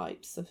different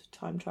types of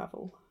time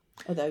travel.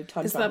 Although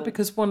is that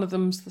because one of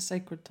them's the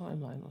sacred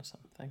timeline or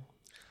something?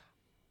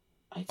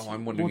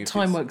 I'm wondering if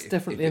time works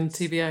differently in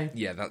TVA.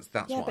 Yeah, that's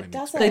what I'm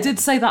expecting. They did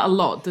say that a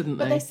lot, didn't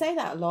they? But they say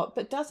that a lot,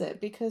 but does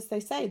it? Because they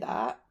say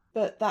that,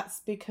 but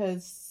that's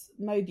because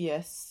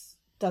Mobius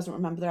doesn't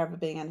remember there ever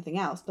being anything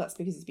else, but that's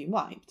because he's been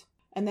wiped.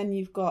 And then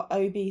you've got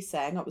OB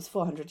saying, it was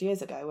 400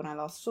 years ago when I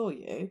last saw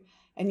you,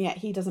 and yet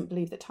he doesn't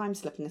believe that time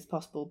slipping is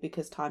possible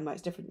because time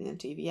works differently in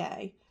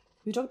TVA.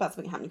 We talk about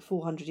something happening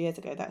 400 years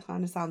ago, that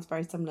kind of sounds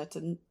very similar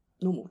to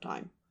normal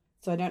time.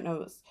 So I don't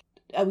know,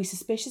 are we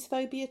suspicious of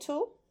OB at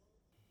all?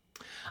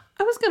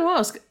 I was going to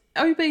ask,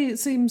 OB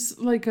seems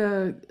like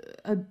a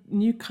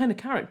new kind of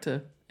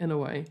character in a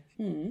way.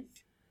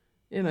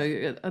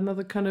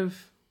 Another kind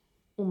of,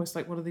 almost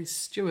like one of these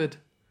steward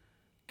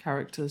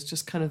characters,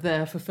 just kind of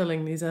there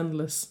fulfilling these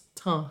endless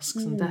tasks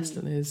and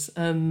destinies.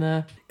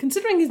 And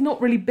considering he's not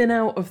really been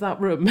out of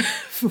that room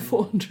for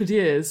 400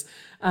 years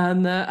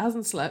and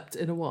hasn't slept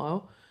in a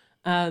while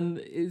and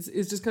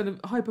is just kind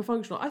of hyper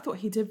functional, I thought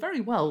he did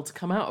very well to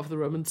come out of the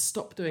room and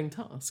stop doing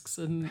tasks.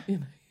 And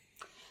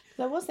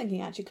I was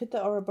thinking, actually, could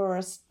the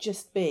Ouroboros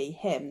just be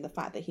him, the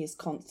fact that he's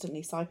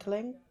constantly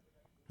cycling?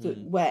 So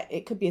where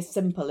it could be as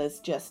simple as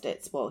just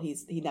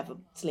he never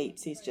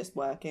sleeps, he's just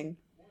working.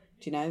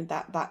 Do you know,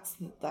 that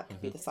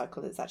could be the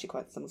cycle. It's actually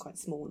something quite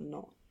small and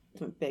not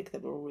something big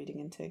that we're all reading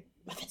into.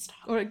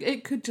 Or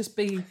it could just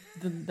be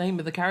the name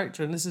of the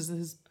character and this is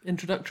his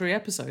introductory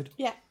episode.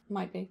 Yeah,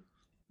 might be.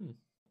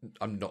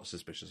 I'm not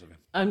suspicious of him.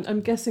 I'm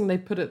guessing they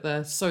put it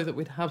there so that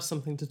we'd have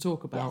something to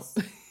talk about.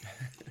 Yes.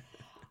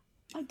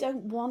 I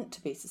don't want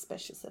to be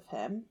suspicious of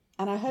him,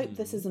 and I hope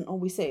this isn't all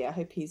we see. I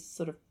hope he's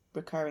sort of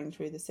recurring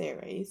through the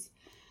series.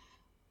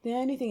 The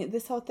only thing,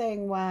 this whole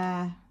thing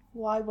where,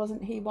 why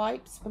wasn't he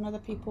wiped when other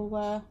people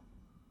were?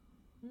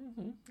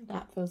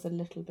 That feels a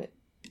little bit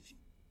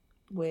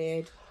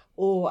weird.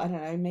 Or, I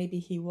don't know, maybe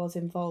he was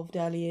involved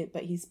earlier,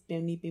 but he's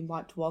only been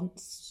wiped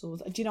once. Or,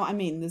 do you know what I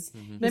mean?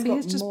 Maybe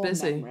he's just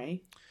busy.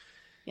 Memory.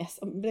 Yes,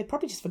 they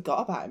probably just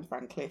forgot about him,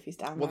 frankly, if he's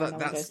down there. Well,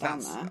 goes down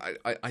there.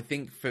 I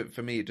think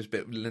for me, it just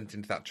lent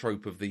into that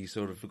trope of the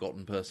sort of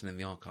forgotten person in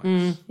the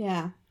archives.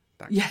 Yeah.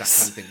 That kind of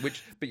thing.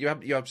 But you're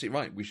absolutely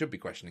right. We should be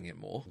questioning it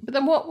more. But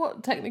then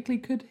what technically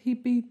could he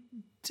be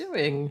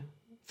doing?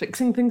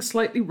 Fixing things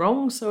slightly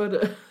wrong, so at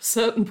a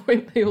certain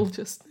point they all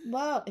just...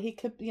 Well, he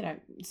could,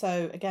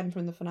 so again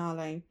from the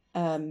finale,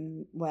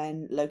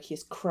 when Loki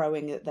is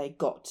crowing that they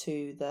got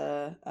to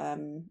the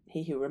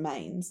He Who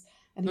Remains,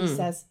 and he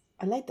says,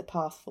 I laid the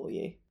path for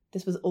you.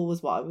 This was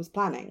always what I was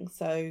planning.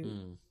 So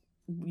you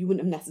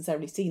wouldn't have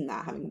necessarily seen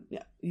that.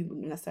 You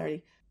wouldn't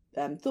necessarily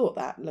thought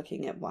that,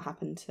 looking at what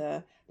happened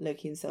to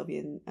Loki and Sylvie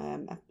in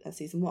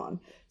season 1.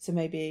 So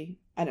maybe,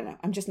 I don't know,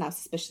 I'm just now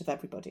suspicious of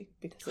everybody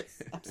because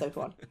it's episode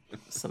 1.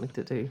 Something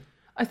to do.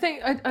 I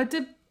think I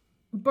did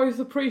both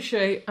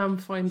appreciate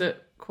and find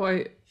it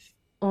quite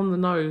on the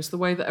nose, the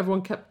way that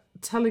everyone kept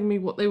telling me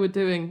what they were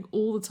doing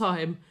all the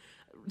time,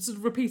 sort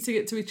of repeating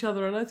it to each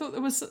other, and I thought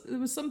there was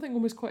something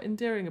almost quite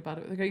endearing about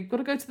it. They go, you've got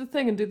to go to the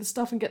thing and do the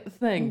stuff and get the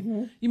thing.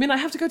 Mm-hmm. You mean I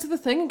have to go to the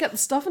thing and get the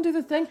stuff and do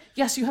the thing?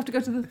 Yes, you have to go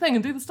to the thing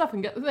and do the stuff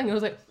and get the thing. And I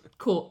was like,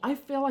 cool, I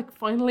feel like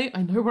finally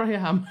I know where I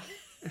am.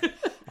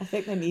 I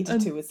think they needed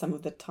to with some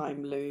of the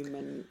time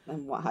loom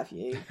and what have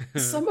you.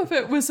 Some of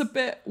it was a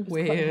bit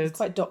weird. It was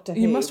quite Doctor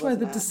Who. You must wear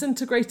the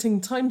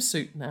disintegrating time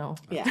suit now.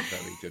 That's a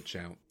very good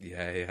shout.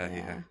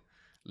 Yeah.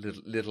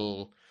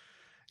 Little,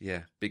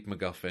 big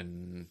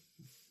MacGuffin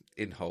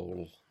in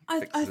hole.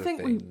 I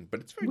think but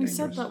it's very we dangerous.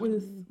 said that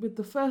with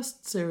the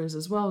first series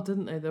as well,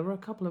 didn't they? There were a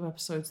couple of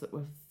episodes that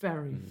were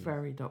very,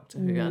 very Doctor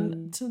Who,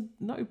 and to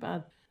no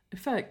bad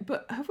effect.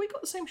 But have we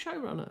got the same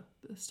showrunner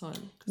this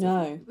time?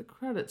 No. The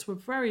credits were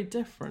very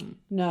different.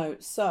 No.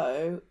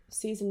 So,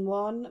 season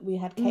 1, we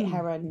had Kate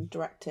Herron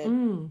directed,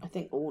 I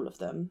think, all of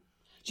them.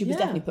 She was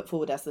definitely put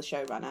forward as the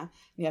showrunner.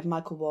 We had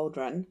Michael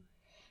Waldron,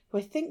 who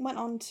I think went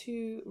on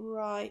to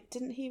write...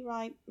 Didn't he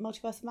write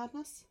Multiverse of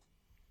Madness?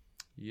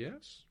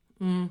 Yes.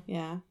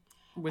 Yeah.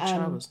 Which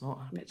I was not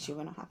happy Which you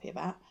were not happy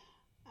about.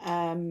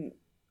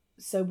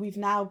 So we've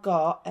now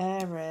got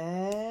Eric...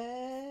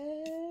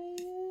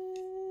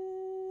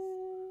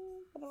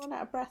 I don't run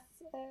out of breath.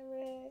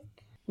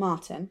 Eric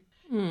Martin.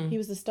 He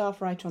was the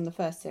staff writer on the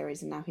first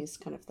series, and now he's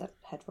kind of the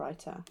head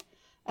writer.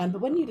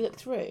 But when you look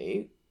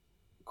through,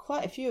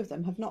 quite a few of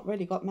them have not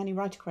really got many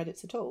writer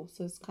credits at all.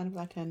 So it's kind of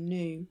like a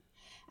new...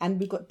 And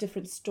we've got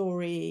different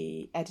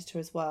story editor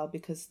as well,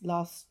 because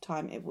last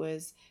time it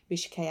was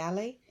Bisha K.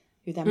 Ali,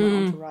 who then went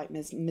on to write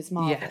Ms.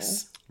 Marvel.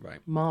 Yes. Right.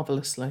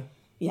 Marvellously.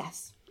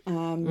 Yes.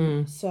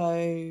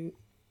 So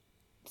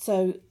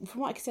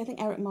from what I can see, I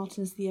think Eric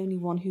Martin is the only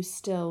one who's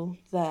still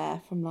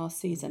there from last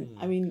season.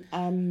 I mean,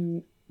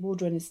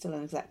 Waldron is still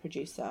an exec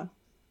producer.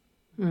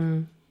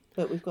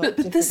 But we've got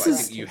different I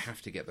think you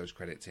have to get those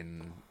credits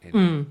in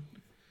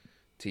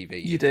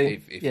TV. You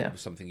do. If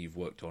something you've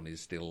worked on is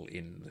still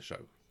in the show.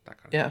 That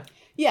kind of thing.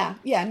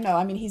 Yeah. No,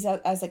 I mean, he's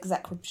as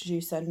exec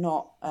producer,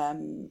 not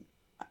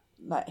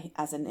like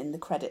as in the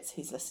credits.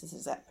 He's listed as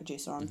exec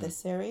producer on this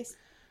series,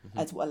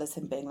 as well as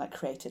him being like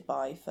created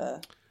by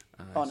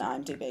on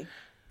IMDb.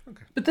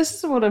 Okay. But this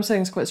is what I'm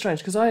saying is quite strange,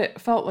 because I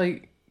felt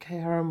like Kay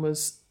Herron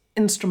was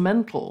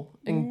instrumental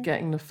in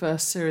getting the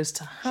first series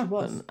to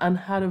happen and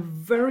had a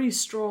very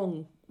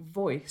strong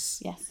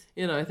voice. Yes.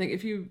 You know, I think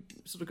if you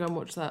sort of go and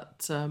watch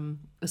that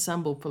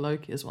Assembled for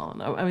Loki as well,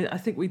 I mean, I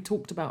think we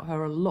talked about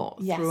her a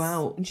lot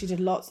throughout and she did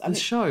lots. the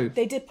show.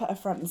 They did put her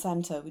front and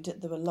centre.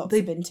 There were lots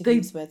of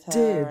interviews with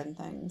her and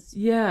things.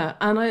 Yeah,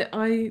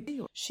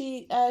 and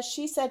She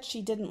said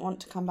she didn't want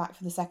to come back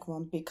for the second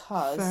one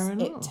because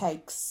it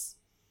takes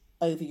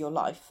over your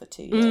life for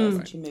 2 years,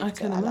 and she moved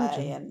to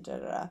LA and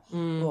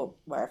or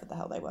wherever the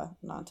hell they were,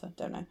 Atlanta,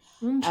 don't know.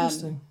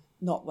 Interesting.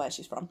 Not where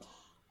she's from.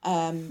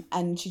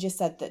 And she just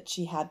said that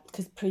she had,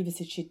 because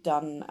previously she'd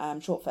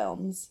done short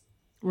films,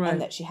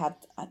 and that she had,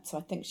 so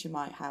I think she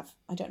might have,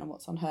 I don't know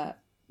what's on her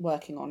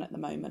working on at the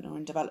moment or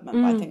in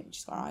development, but I think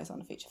she's got her eyes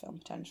on a feature film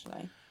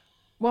potentially.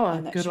 Well,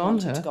 and that good she on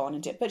wanted her. to go on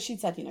and do it, but she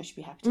said, she'd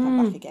be happy to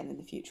come back again in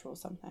the future or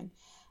something.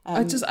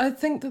 I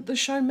think that the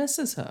show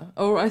misses her,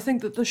 or I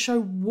think that the show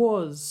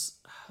was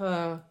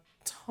her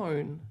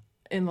tone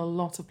in a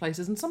lot of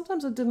places, and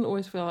sometimes I didn't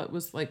always feel it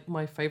was like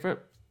my favourite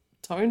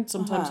tone.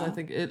 Sometimes I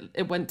think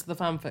it went to the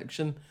fan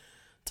fiction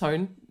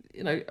tone,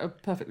 a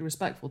perfectly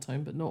respectful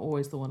tone, but not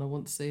always the one I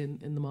want to see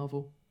in the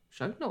Marvel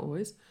show. Not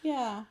always.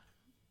 Yeah.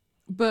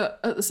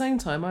 But at the same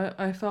time,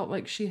 I felt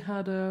like she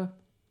had a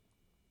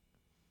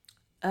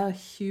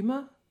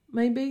humour,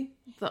 maybe,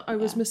 that I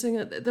was missing.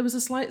 There was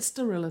a slight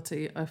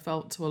sterility, I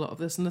felt, to a lot of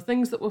this. And the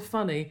things that were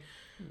funny,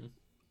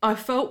 I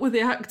felt with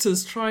the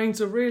actors trying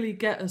to really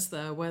get us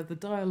there, where the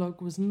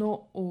dialogue was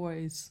not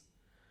always...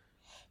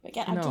 But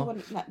again, I do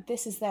want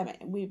this is them.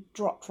 We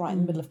dropped right in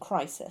the middle of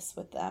crisis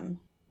with them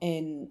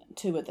in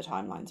 2 of the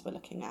timelines we're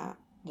looking at,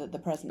 the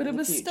present but and it the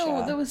was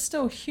future. there was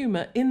still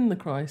humour in the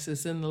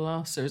crisis in the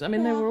last series. I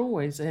mean, they were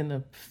always in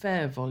a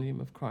fair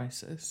volume of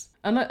crisis.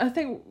 And I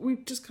think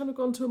we've just kind of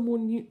gone to a more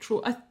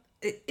neutral...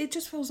 It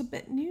just feels a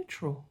bit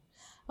neutral.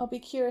 I'll be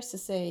curious to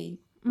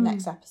see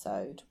next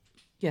episode.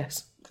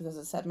 Yes. Because as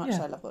I said, much as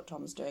I love what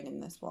Tom's doing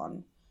in this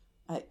one,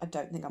 I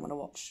don't think I'm going to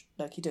watch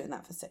Loki doing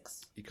that for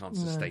 6. You can't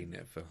sustain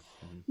it for...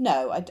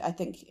 No, I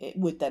think it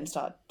would then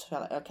start to feel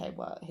like, okay,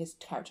 well, his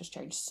character's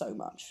changed so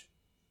much.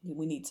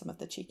 We need some of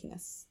the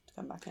cheekiness to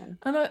come back in.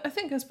 And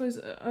I suppose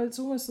it's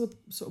almost the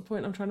sort of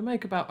point I'm trying to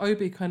make about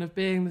Obi kind of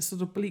being this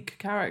sort of bleak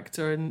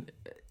character and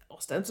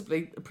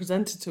ostensibly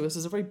presented to us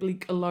as a very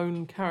bleak,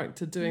 alone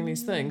character doing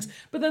these things,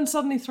 but then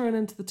suddenly thrown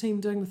into the team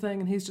doing the thing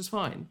and he's just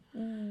fine.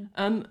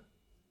 And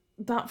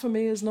that for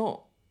me is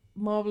not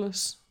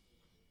marvellous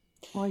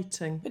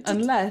writing.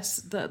 Unless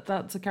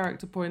that's a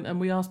character point and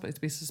we are supposed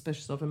to be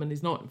suspicious of him and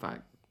he's not, in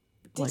fact.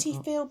 Did he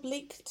feel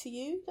bleak to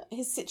you?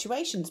 His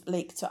situation's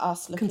bleak to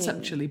us looking...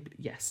 Conceptually,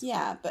 yes.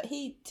 Yeah, but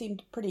he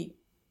seemed pretty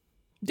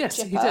Yes,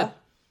 chipper. he did.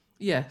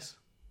 Yes.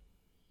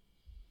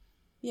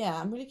 Yeah,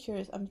 I'm really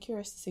curious. I'm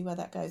curious to see where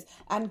that goes.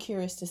 And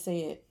curious to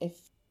see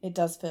if it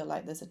does feel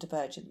like there's a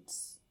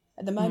divergence.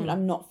 At the moment,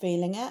 I'm not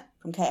feeling it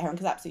from Kate Herron,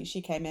 because absolutely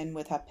she came in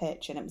with her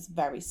pitch and it was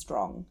very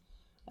strong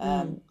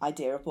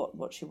idea of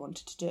what she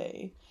wanted to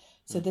do.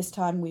 So this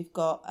time we've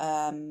got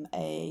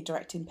a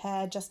directing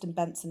pair, Justin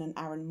Benson and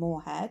Aaron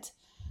Moorhead.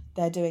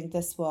 They're doing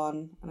this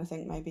one, and I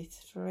think maybe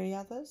 3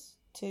 others.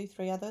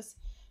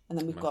 And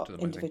then we've got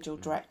individual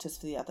directors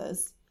for the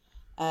others.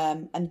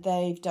 And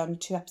they've done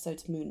 2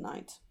 episodes of Moon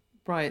Knight.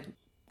 Right.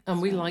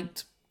 And we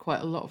liked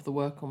quite a lot of the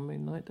work on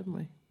Moon Knight, didn't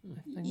we?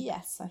 I think.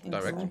 Yes, I think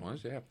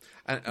Direction-wise, yeah.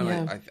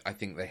 And I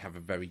think they have a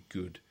very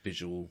good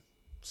visual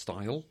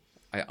style.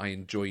 I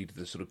enjoyed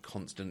the sort of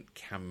constant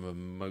camera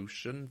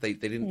motion. They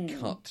didn't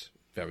cut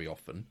very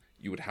often.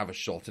 You would have a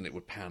shot and it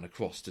would pan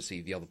across to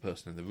see the other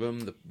person in the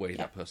room, the way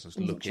that person's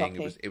looking.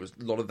 It was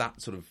a lot of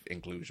that sort of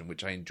inclusion,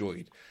 which I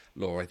enjoyed.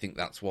 Laura, I think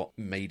that's what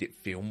made it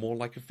feel more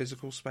like a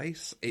physical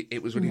space.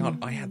 It was really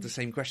hard. I had the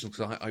same questions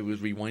because I was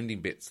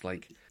rewinding bits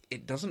like,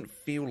 it doesn't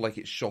feel like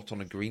it's shot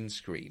on a green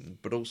screen,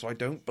 but also I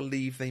don't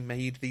believe they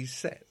made these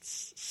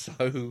sets.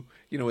 So,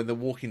 when they're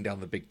walking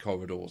down the big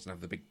corridors and have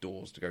the big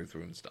doors to go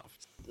through and stuff.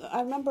 I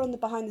remember on the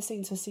behind the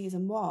scenes for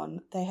season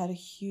 1, they had a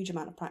huge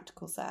amount of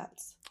practical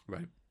sets.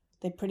 Right.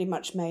 They pretty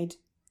much made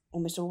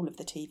almost all of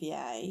the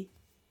TVA.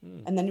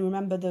 And then you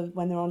remember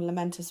when they're on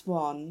Lamentus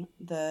 1,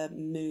 the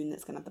moon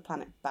that's going to have the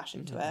planet bash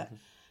into it,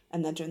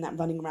 and they're doing that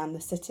running around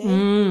the city,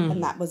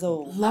 and that was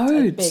all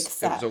a big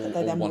set that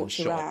they then walked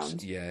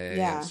around.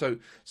 Yeah. So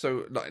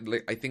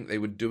like, I think they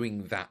were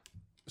doing that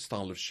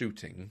style of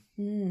shooting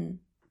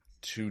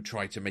to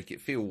try to make it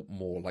feel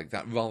more like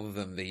that, rather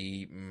than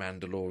the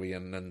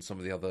Mandalorian and some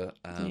of the other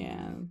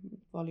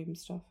volume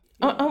stuff.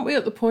 Aren't we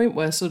at the point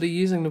where sort of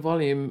using the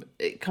volume,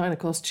 it kind of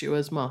costs you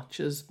as much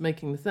as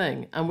making the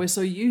thing? And we're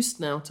so used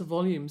now to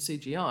volume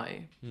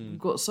CGI. We've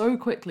got so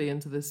quickly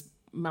into this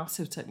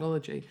massive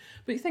technology.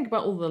 But you think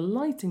about all the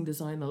lighting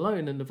design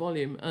alone in the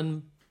volume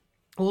and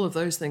all of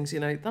those things,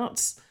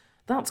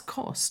 that's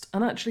cost.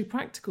 And actually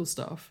practical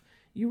stuff,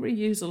 you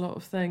reuse a lot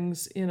of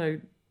things.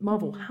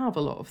 Marvel have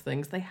a lot of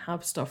things. They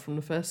have stuff from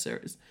the first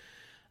series.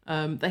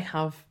 They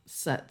have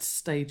sets,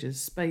 stages,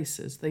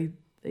 spaces. They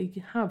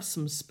have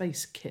some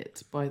space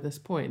kit by this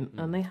point,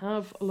 and they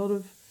have a lot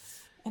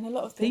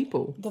of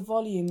people. The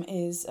volume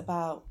is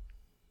about,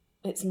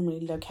 it's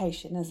normally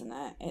location, isn't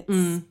it?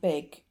 It's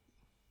big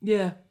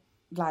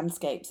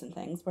landscapes and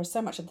things, whereas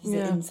so much of this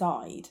is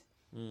inside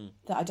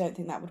that I don't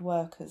think that would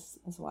work as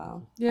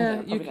well.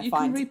 Yeah, you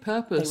can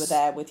repurpose. They were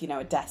there with,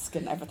 a desk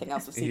and everything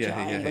else was CGI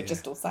and we're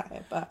just all sat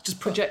here. But just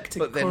projecting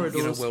but then,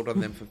 corridors. well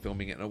done them for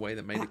filming it in a way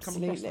that made it come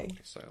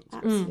across.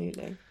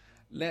 Absolutely.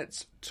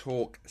 Let's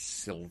talk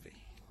Sylvie.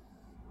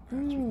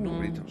 We've not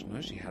really touched on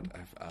her. She had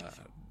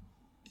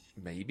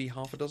maybe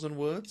half a dozen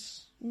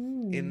words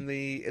in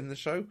the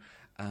show.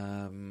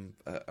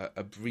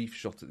 A brief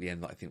shot at the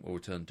end that I think we'll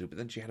return to, but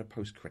then she had a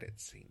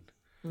post-credits scene.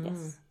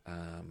 Yes.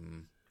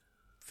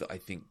 That I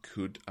think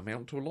could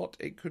amount to a lot.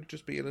 It could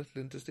just be a little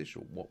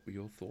interstitial. What were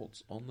your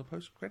thoughts on the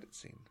post-credits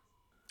scene?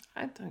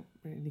 I don't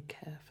really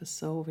care for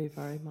Sylvie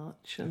very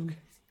much, and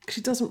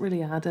she doesn't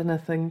really add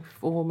anything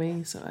for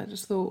me, so I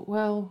just thought,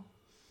 well,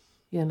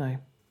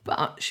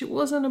 But she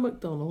was in a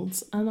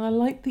McDonald's, and I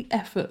liked the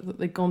effort that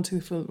they'd gone to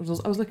for the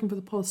results. I was looking for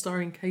the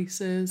polystyrene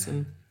cases,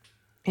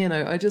 and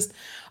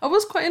I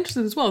was quite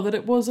interested as well that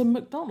it was a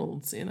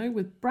McDonald's,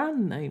 with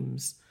brand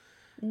names,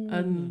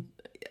 and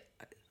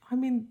I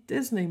mean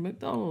Disney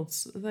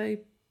McDonald's. Are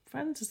they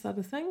friends? Is that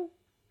a thing?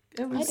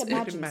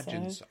 I'd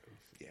imagine so.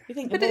 Yeah. You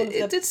think but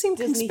it did seem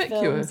Disney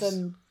conspicuous. Films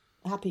and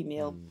Happy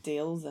Meal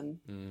deals and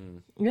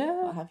yeah,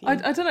 what have you.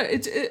 I don't know.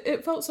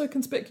 It felt so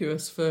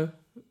conspicuous for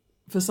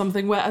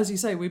something where, as you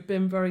say, we've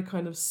been very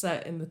kind of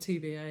set in the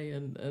TVA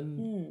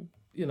and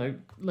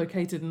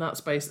located in that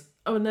space.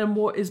 Oh, and then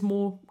what is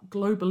more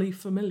globally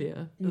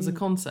familiar as a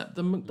concept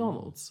than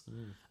McDonald's?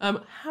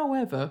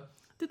 However,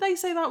 did they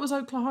say that was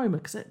Oklahoma?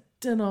 Because it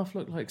didn't half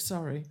look like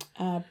Surrey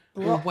or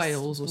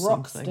Wales or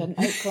something. Broxton,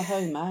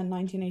 Oklahoma,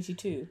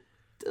 1982.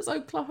 Does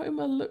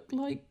Oklahoma look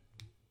like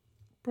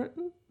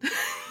Britain?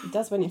 It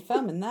does when you're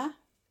filming there.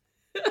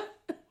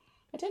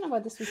 I don't know where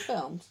this was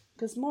filmed,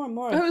 because more and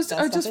more I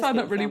just found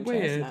that really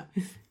weird.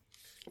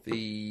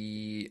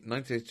 The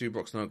 1982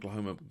 Broxton,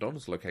 Oklahoma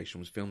McDonald's location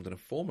was filmed in a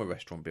former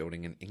restaurant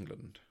building in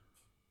England.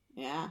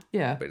 Yeah.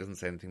 But it doesn't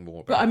say anything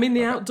more about But I mean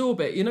the outdoor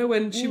bit,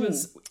 when she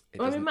was...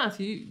 I mean,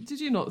 Matthew,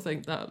 did you not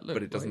think that looked...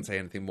 But it doesn't say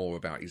anything more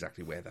about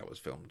exactly where that was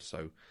filmed,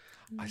 so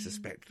I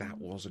suspect that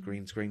was a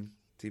green screen,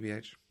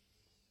 TBH.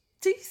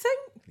 Do you think?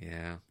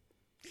 Yeah.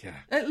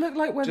 It looked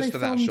like where just they for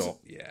filmed... that shot,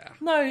 yeah.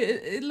 No,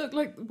 it looked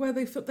like where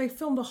they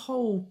filmed a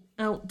whole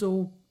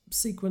outdoor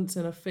sequence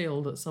in a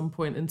field at some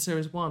point in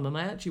series 1, and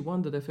I actually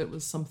wondered if it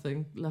was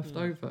something left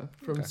over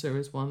from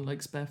series 1,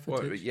 like spare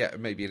footage. Well, yeah,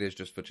 maybe it is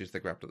just footage they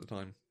grabbed at the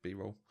time.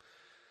 B-roll.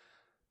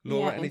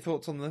 Laura, any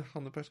thoughts on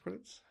the post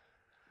credits?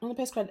 On the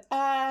post credit,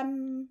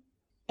 again,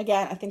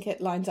 I think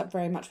it lines up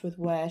very much with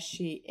where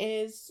she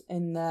is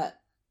in that,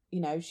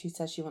 she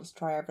says she wants to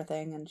try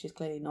everything, and she's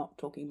clearly not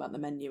talking about the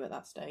menu at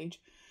that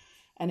stage.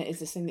 And it is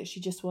this thing that she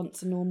just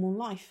wants a normal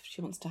life.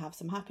 She wants to have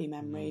some happy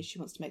memories. She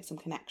wants to make some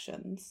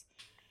connections.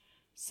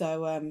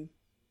 So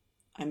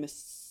I'm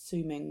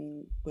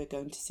assuming we're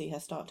going to see her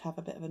start to have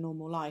a bit of a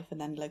normal life, and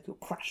then Loki will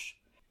crash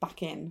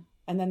back in.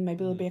 And then maybe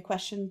there'll be a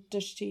question,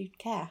 does she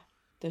care?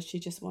 Does she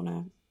just want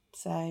to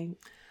say,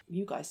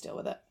 you guys deal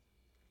with it?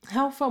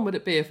 How fun would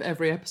it be if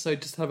every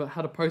episode just had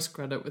a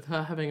post-credit with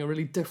her having a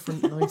really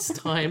different, nice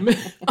time?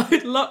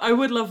 I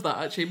would love that,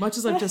 actually. Much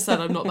as I've just said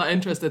I'm not that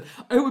interested,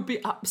 I would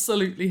be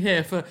absolutely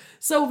here for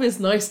Sylvia's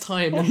nice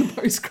time in the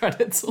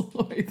post-credits all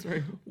the way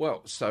through.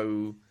 Well,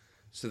 so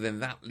then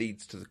that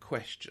leads to the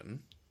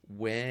question,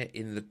 where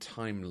in the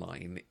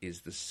timeline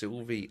is the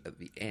Sylvie at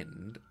the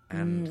end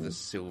and the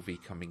Sylvie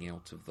coming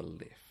out of the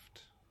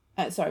lift?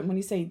 Sorry, when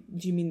you say,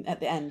 do you mean at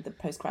the end, the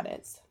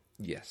post-credits?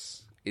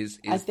 Yes. Is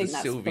I think the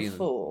that's Sylvie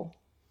before.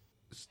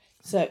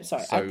 I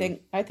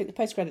think the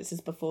post credits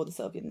is before the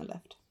Sylvie in the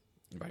lift.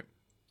 Right.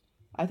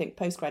 I think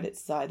post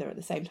credits is either at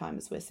the same time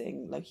as we're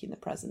seeing Loki in the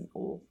present,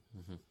 or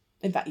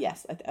in fact,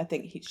 yes, I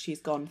think she's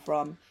gone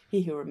from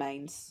He Who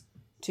Remains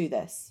to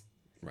this,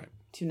 right,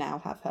 to now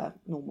have her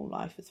normal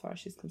life as far as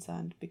she's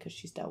concerned, because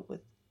she's dealt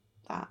with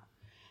that,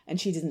 and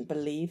she didn't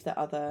believe that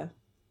other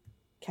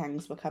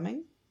Kangs were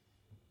coming.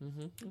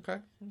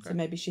 Okay. So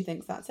maybe she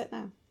thinks that's it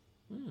now.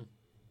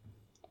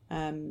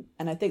 And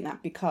I think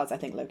that because I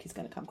think Loki's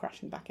going to come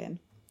crashing back in.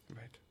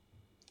 Right.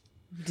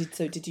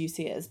 Did you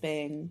see it as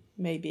being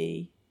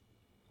maybe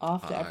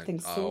after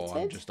everything's sorted?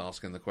 I'm just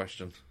asking the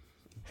question.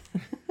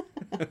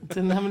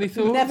 Didn't have any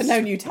thoughts? Never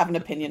known you to have an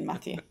opinion,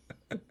 Matthew.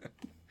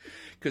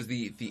 Because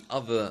the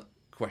other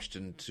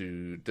question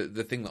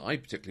the thing that I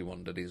particularly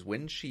wondered is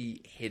when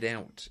she hid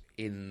out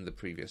in the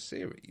previous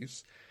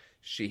series,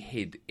 she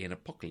hid in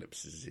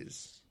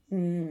apocalypses.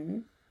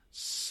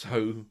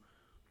 So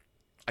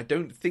I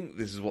don't think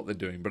this is what they're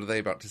doing, but are they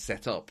about to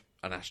set up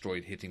an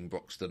asteroid hitting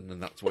Broxton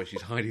and that's why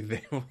she's hiding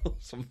there or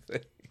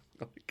something?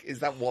 Is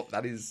that what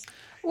that is?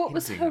 What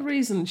was her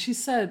reason? She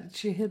said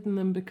she hidden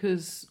them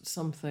because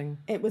something.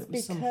 It was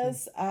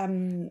because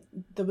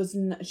there was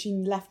she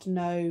left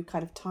no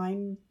kind of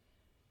time,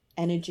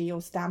 energy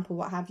or stamp or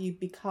what have you,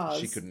 because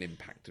she couldn't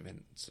impact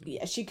events.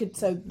 Yeah, she could.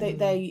 So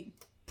they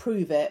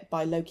prove it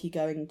by Loki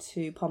going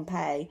to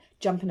Pompeii,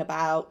 jumping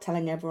about,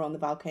 telling everyone the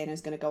volcano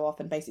is going to go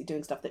off, and basically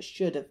doing stuff that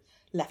should have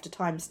left a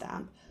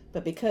timestamp.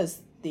 But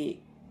because the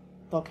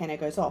volcano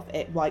goes off,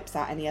 it wipes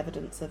out any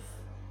evidence of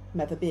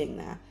him ever being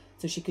there.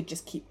 So she could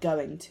just keep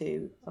going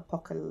to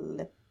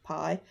Apocalypse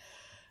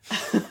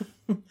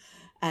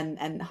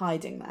and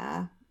hiding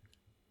there,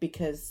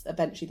 because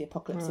eventually the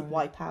apocalypse would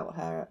wipe out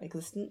her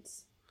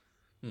existence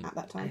at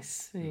that time. I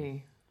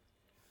see.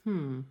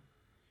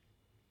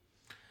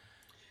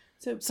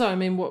 So I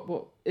mean,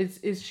 what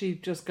is she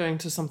just going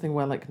to something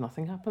where like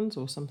nothing happens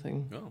or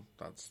something? No,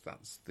 that's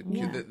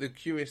the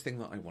curious thing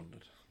that I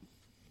wondered.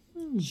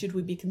 Should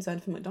we be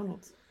concerned for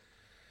McDonald's?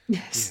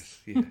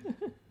 Yes. Yeah.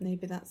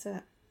 Maybe that's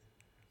it.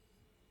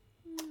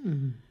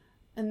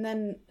 And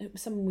then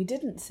someone we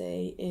didn't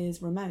see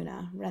is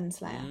Ramona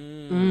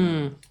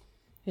Renslayer,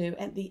 who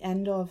at the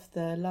end of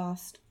the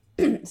last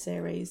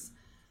series,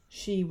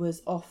 she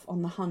was off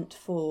on the hunt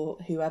for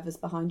whoever's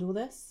behind all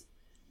this.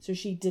 So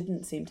she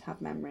didn't seem to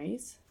have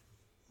memories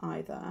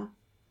either.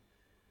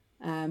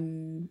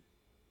 And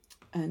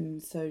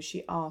so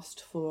she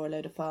asked for a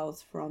load of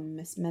files from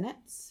Miss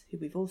Minutes, who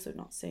we've also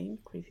not seen,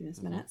 creepy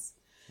Miss Minutes.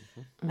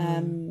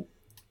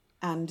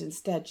 And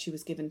instead she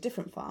was given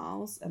different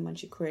files. And when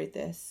she queried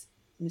this,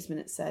 Miss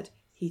Minutes said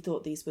he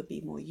thought these would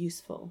be more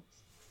useful.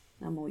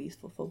 Now, more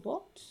useful for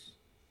what?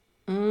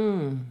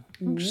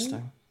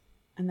 Interesting.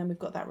 And then we've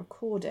got that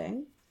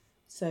recording.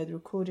 So the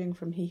recording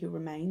from He Who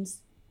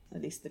Remains,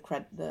 at least the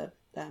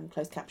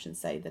closed captions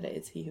say that it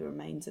is He Who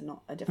Remains and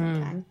not a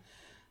different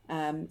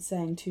Kang,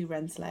 saying to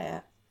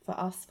Renslayer, for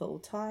us, for all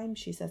time,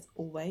 she says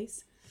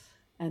always.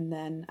 And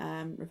then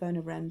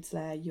Ravonna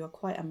Renslayer, you are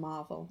quite a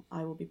marvel.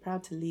 I will be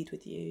proud to lead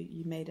with you.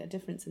 You made a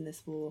difference in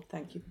this war.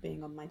 Thank you for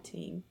being on my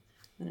team.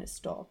 And it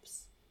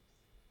stops.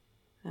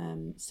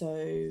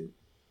 So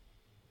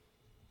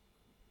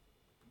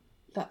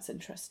that's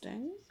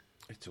interesting.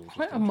 It's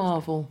quite a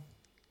marvel.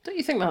 Don't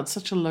you think that's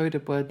such a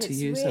loaded word to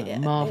use in a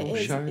Marvel show?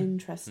 It is an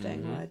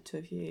interesting word to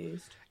have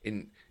used.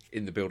 In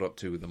the build-up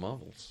to the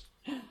Marvels.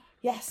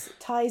 Yes,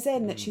 ties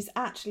in that she's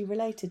actually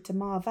related to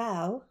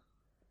Marvel.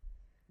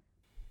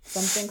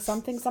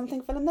 Something,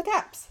 fill in the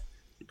gaps.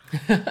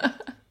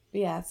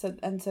 Yeah, so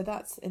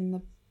that's in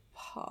the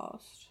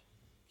past.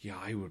 Yeah,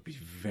 I would be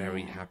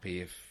very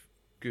happy if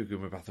Gugu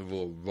Mbatha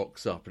Raw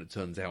rocks up and it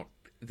turns out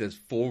there's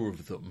 4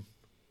 of them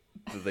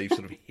that they've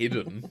sort of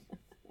hidden.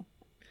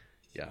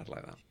 Yeah, I'd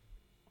like that.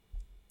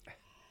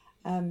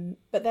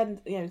 But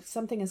then,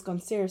 something has gone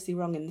seriously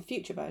wrong in the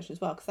future version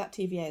as well, because that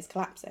TVA is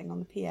collapsing. On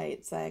the PA,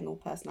 it's saying all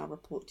personnel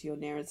report to your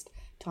nearest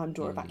time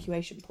door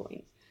evacuation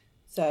point.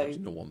 So there's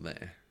no one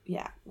there.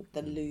 Yeah,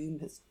 the loom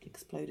has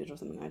exploded or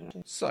something, I don't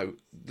know. So,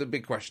 the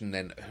big question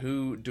then,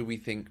 who do we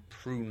think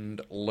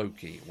pruned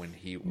Loki when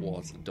he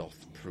was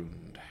doth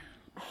pruned?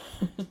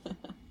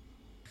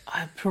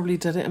 I probably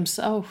did it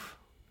himself.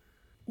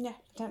 Yeah,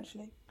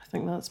 potentially. I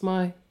think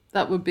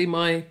that would be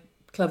my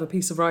clever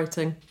piece of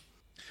writing.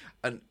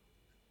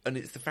 And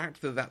it's the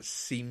fact that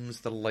seems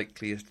the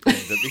likeliest thing,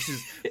 that this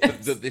is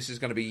that this is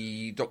going to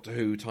be Doctor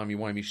Who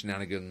timey-wimey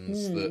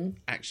shenanigans, that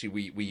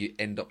actually we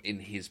end up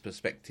in his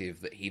perspective,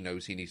 that he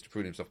knows he needs to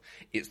prune himself.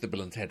 It's the Bill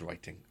and Ted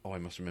writing. Oh, I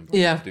must remember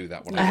to do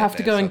that when I have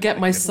to go and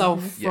get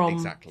myself from... Yeah,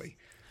 exactly.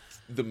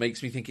 That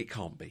makes me think it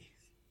can't be.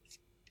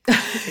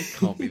 It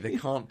can't be. They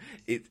can't...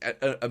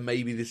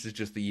 maybe this is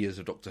just the years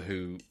of Doctor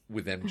Who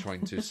with them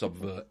trying to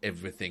subvert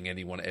everything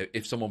anyone...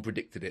 If someone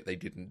predicted it, they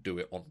didn't do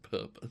it on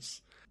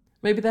purpose.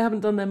 Maybe they haven't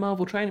done their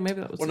Marvel training.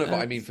 Maybe that was... Well, no, but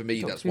I mean, for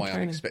me, that's why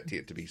I'm expecting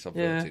it to be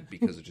subverted,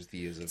 because of just the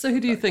years of... So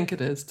who do you think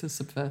it is to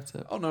subvert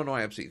it? Oh, no,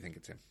 I absolutely think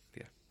it's him.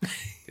 Yeah.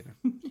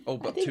 Oh,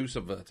 but to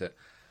subvert it...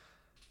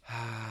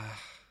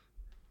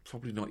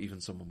 probably not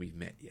even someone we've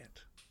met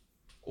yet.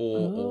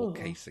 Or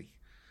Casey.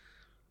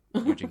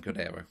 Eugene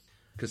Cordero.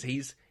 Because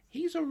he's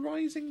a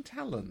rising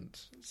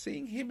talent.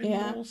 Seeing him in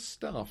more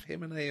stuff,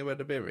 him and Ayo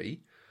Edebiri,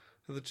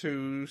 the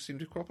two seem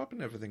to crop up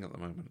in everything at the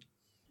moment.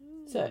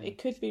 So it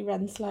could be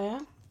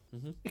Renslayer.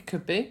 Mm-hmm. It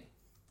could be.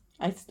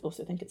 I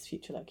also think it's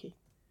future Loki.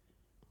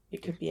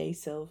 It could be a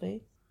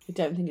Sylvie. I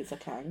don't think it's a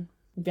Kang.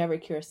 I'm very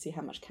curious to see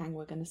how much Kang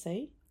we're going to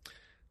see.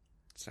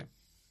 Same.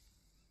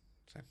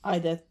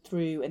 Either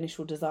through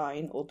initial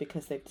design or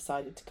because they've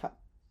decided to cut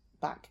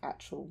back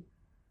actual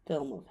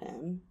film of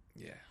him.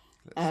 Yeah.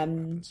 Let's see what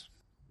happens.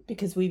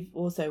 Because we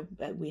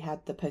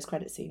had the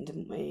post-credit scene,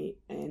 didn't we,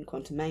 in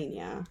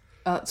Quantumania?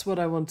 That's what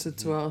I wanted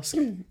to ask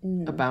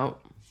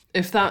about.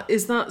 If that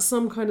is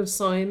some kind of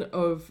sign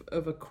of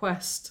a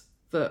quest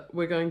that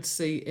we're going to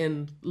see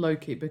in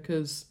Loki,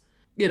 because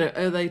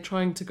are they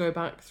trying to go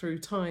back through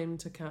time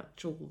to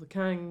catch all the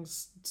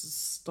Kangs, to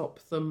stop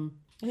them?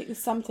 I think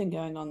there's something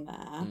going on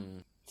there.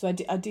 So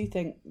I do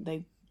think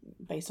they,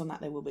 based on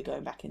that, they will be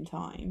going back in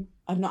time.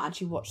 I've not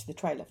actually watched the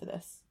trailer for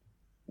this,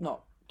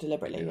 not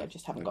deliberately. I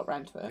just haven't got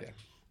round to it. Yeah.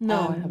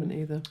 No, I haven't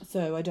either.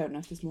 So I don't know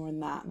if there's more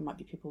in that. There might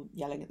be people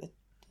yelling at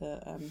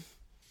the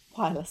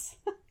wireless.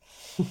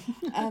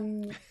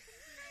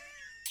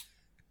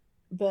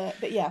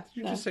 But yeah,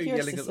 you just say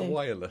yelling at the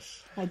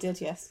wireless. I did,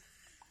 yes.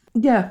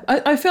 Yeah,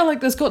 I feel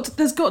like there's got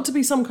to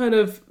be some kind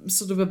of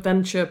sort of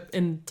adventure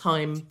in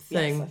time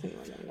thing. Yes, I think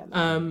we're going to get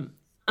that.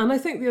 And I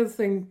think the other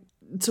thing,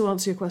 to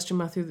answer your question,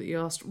 Matthew, that you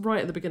asked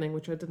right at the beginning,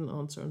 which I didn't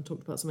answer and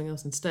talked about something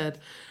else instead,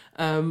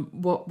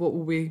 what will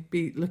we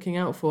be looking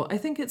out for? I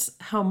think it's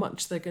how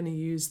much they're going to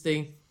use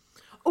the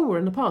we're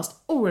in the past,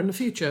 we're in the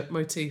future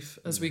motif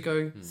as we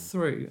go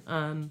through.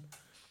 And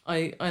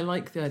I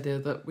like the idea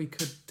that we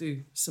could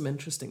do some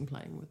interesting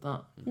playing with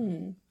that.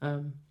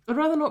 I'd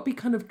rather not be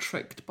kind of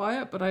tricked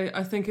by it, but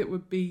I think it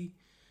would be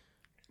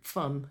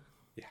fun.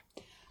 Yeah.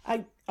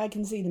 I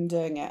can see them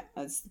doing it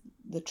as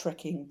the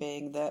tricking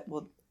being that,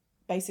 well,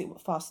 basically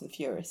what Fast and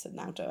Furious are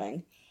now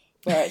doing,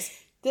 whereas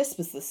this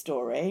was the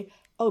story.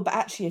 Oh, but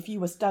actually, if you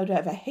were stood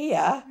over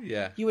here,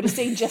 you would have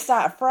seen just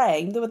out of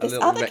frame there was this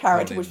other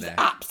character which was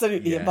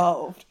absolutely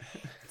involved.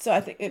 So I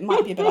think it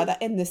might be a bit like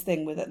that in this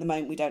thing. With at the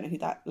moment we don't know who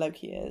that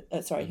Loki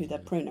is. Who the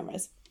pruner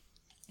is.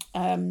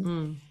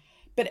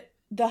 But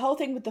the whole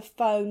thing with the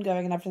phone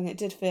going and everything, it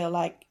did feel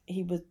like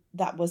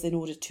that was in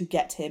order to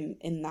get him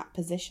in that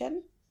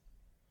position.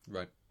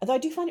 Right. Although I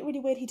do find it really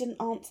weird he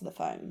didn't answer the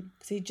phone,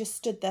 because he just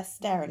stood there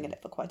staring at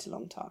it for quite a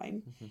long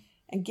time.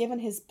 And given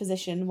his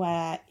position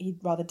where he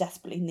rather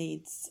desperately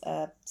needs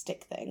a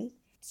stick thing,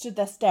 stood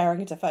there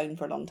staring at a phone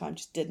for a long time,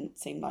 just didn't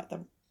seem like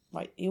the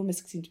right... He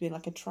almost seemed to be in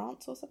like a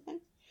trance or something.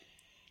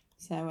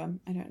 So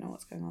I don't know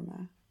what's going on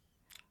there.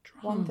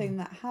 One thing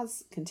that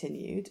has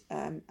continued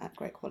at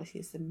great quality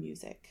is the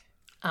music.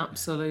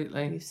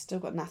 Absolutely. We've still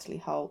got Natalie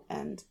Holt,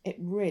 and it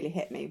really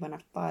hit me when I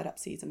fired up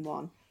season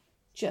 1,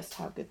 just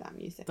how good that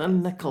music is. The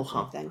nickel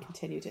harp. Then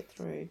continued it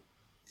through.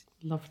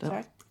 Loved it.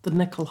 Sorry? The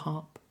nickel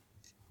harp.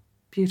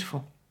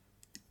 Beautiful.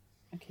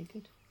 Okay,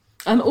 good.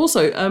 And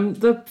also,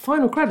 the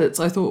final credits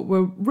I thought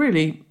were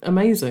really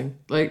amazing.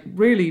 Like,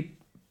 really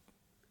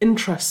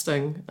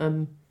interesting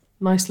and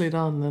nicely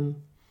done and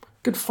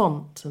good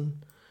font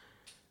and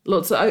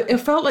lots of... It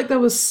felt like there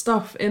was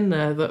stuff in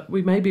there that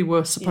we maybe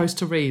were supposed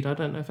to read. I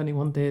don't know if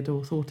anyone did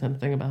or thought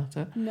anything about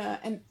it. No,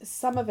 and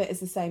some of it is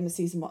the same as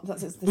season 1.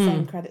 It's the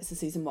same credits as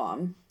season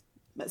 1,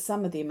 but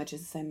some of the images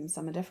are the same and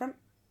some are different.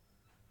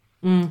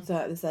 So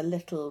there's a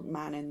little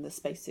man in the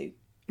spacesuit.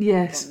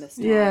 Yes,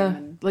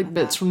 and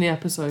bits from the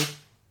episode.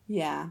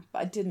 Yeah,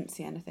 but I didn't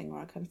see anything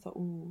where I kind of thought,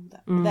 ooh,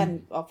 that. But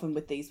then often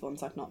with these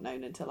ones, I've not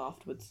known until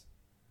afterwards.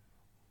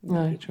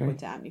 No, true.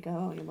 Point out and you go,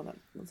 oh, yeah, well, that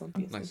was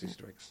obvious. Nice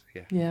Easter eggs,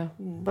 Yeah,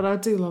 but I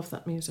do love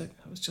that music.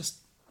 It was just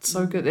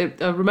So good.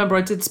 Remember,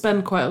 I did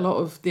spend quite a lot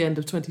of the end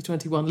of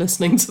 2021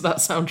 listening to that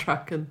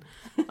soundtrack, and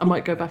I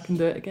might go back and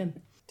do it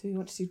again. Do you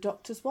want to do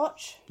Doctor's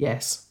Watch?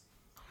 Yes.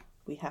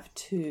 We have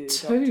two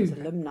Doctor's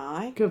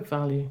alumni. Good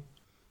value.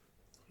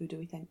 Who do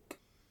we think?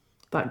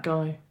 That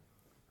guy.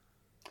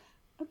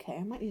 Okay,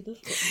 I might need a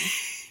little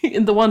bit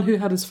more. The one who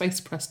had his face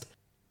pressed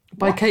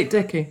by Kate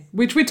Dickie,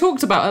 which we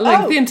talked about at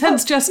length. The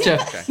intense gesture.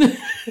 Okay.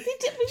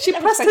 She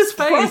pressed his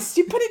face.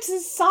 You put it to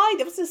his side.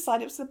 It was his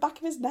side. It was the back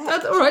of his neck.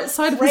 That's all right,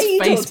 side of his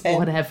face. Him.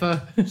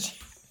 Whatever.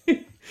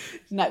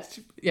 No.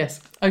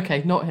 Yes.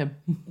 Okay, not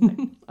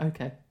him.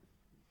 Okay.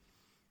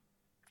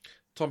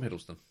 Tom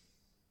Hiddleston.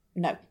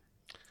 No.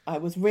 I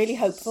was really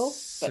hopeful. But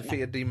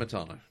Sophia no. Di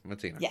Martino.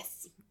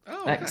 Yes.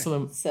 Oh, okay.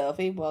 Excellent.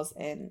 Sylvie was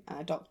in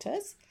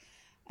Doctors.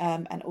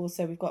 And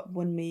also we've got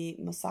Wunmi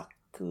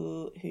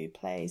Mosaku, who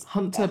plays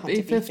Hunter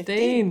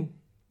B15.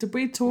 Did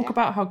we talk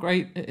about how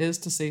great it is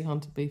to see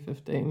Hunter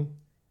B15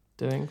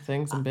 doing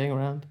things and being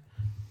around?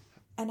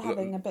 And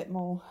having a bit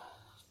more,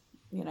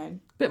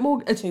 Bit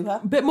more to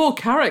her. Bit more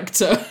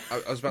character.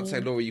 I was about to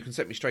say, Laura, you can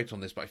set me straight on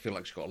this, but I feel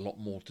like she's got a lot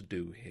more to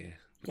do here,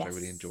 which I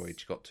really enjoyed.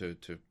 She got to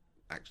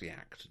actually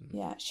act.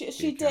 And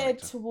she did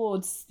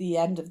towards the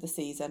end of the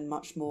season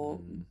much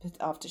more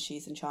after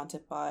she's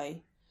enchanted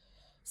by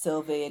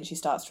Sylvie and she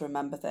starts to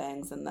remember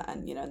things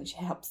and she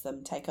helps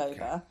them take over.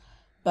 Okay.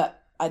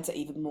 But I'd say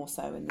even more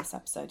so in this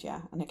episode,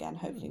 yeah. And again,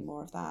 hopefully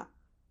more of that.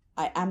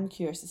 I am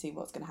curious to see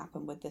what's going to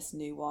happen with this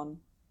new one.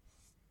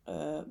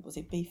 Was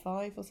it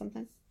B5 or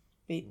something?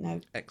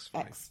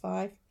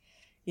 X5.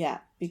 Yeah,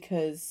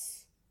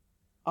 because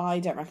I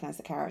don't recognise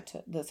the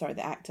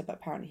actor, but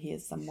apparently he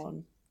is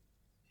someone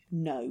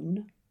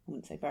known. I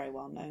wouldn't say very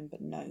well known,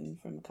 but known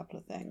from a couple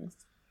of things.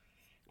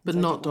 But so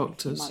not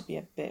Doctors. Might be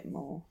a bit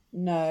more.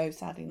 No,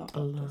 sadly not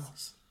Doctors.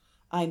 Alas.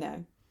 I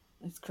know.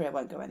 His career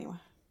won't go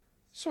anywhere.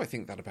 So I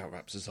think that about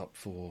wraps us up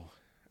for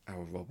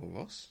our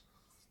Ouroboros.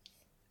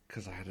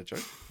 Because I had a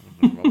joke.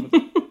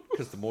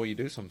 Because the more you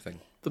do something,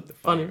 the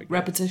funny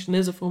repetition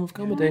is a form of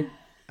comedy. Yeah,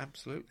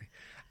 absolutely.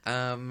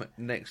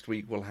 Next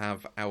week we'll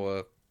have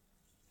our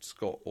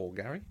Scott or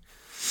Gary.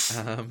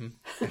 And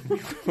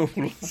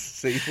we'll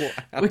see what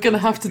happens. We're going to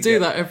have to do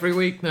that every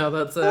week now.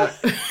 That's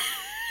it.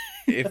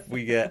 If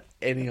we get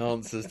any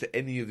answers to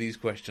any of these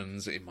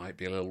questions, it might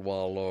be a little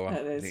while, Laura.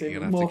 You're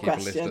going to have to keep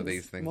a list of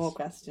these things. More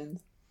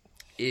questions.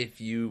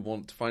 If you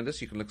want to find us,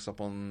 you can look us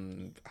up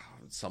on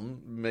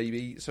some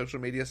maybe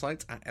social media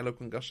sites at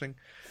Eloquent Gushing.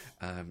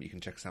 You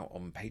can check us out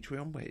on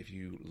Patreon, where if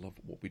you love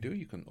what we do,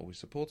 you can always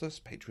support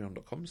us.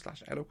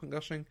 Patreon.com/Eloquent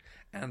Gushing.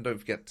 And don't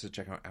forget to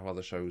check out our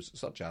other shows,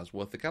 such as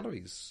Worth the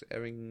Calories,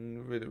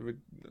 airing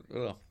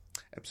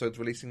episodes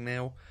releasing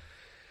now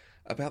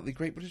about the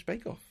Great British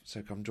Bake Off.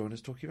 So come join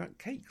us talking about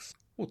cakes.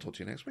 We'll talk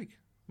to you next week.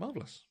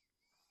 Marvellous.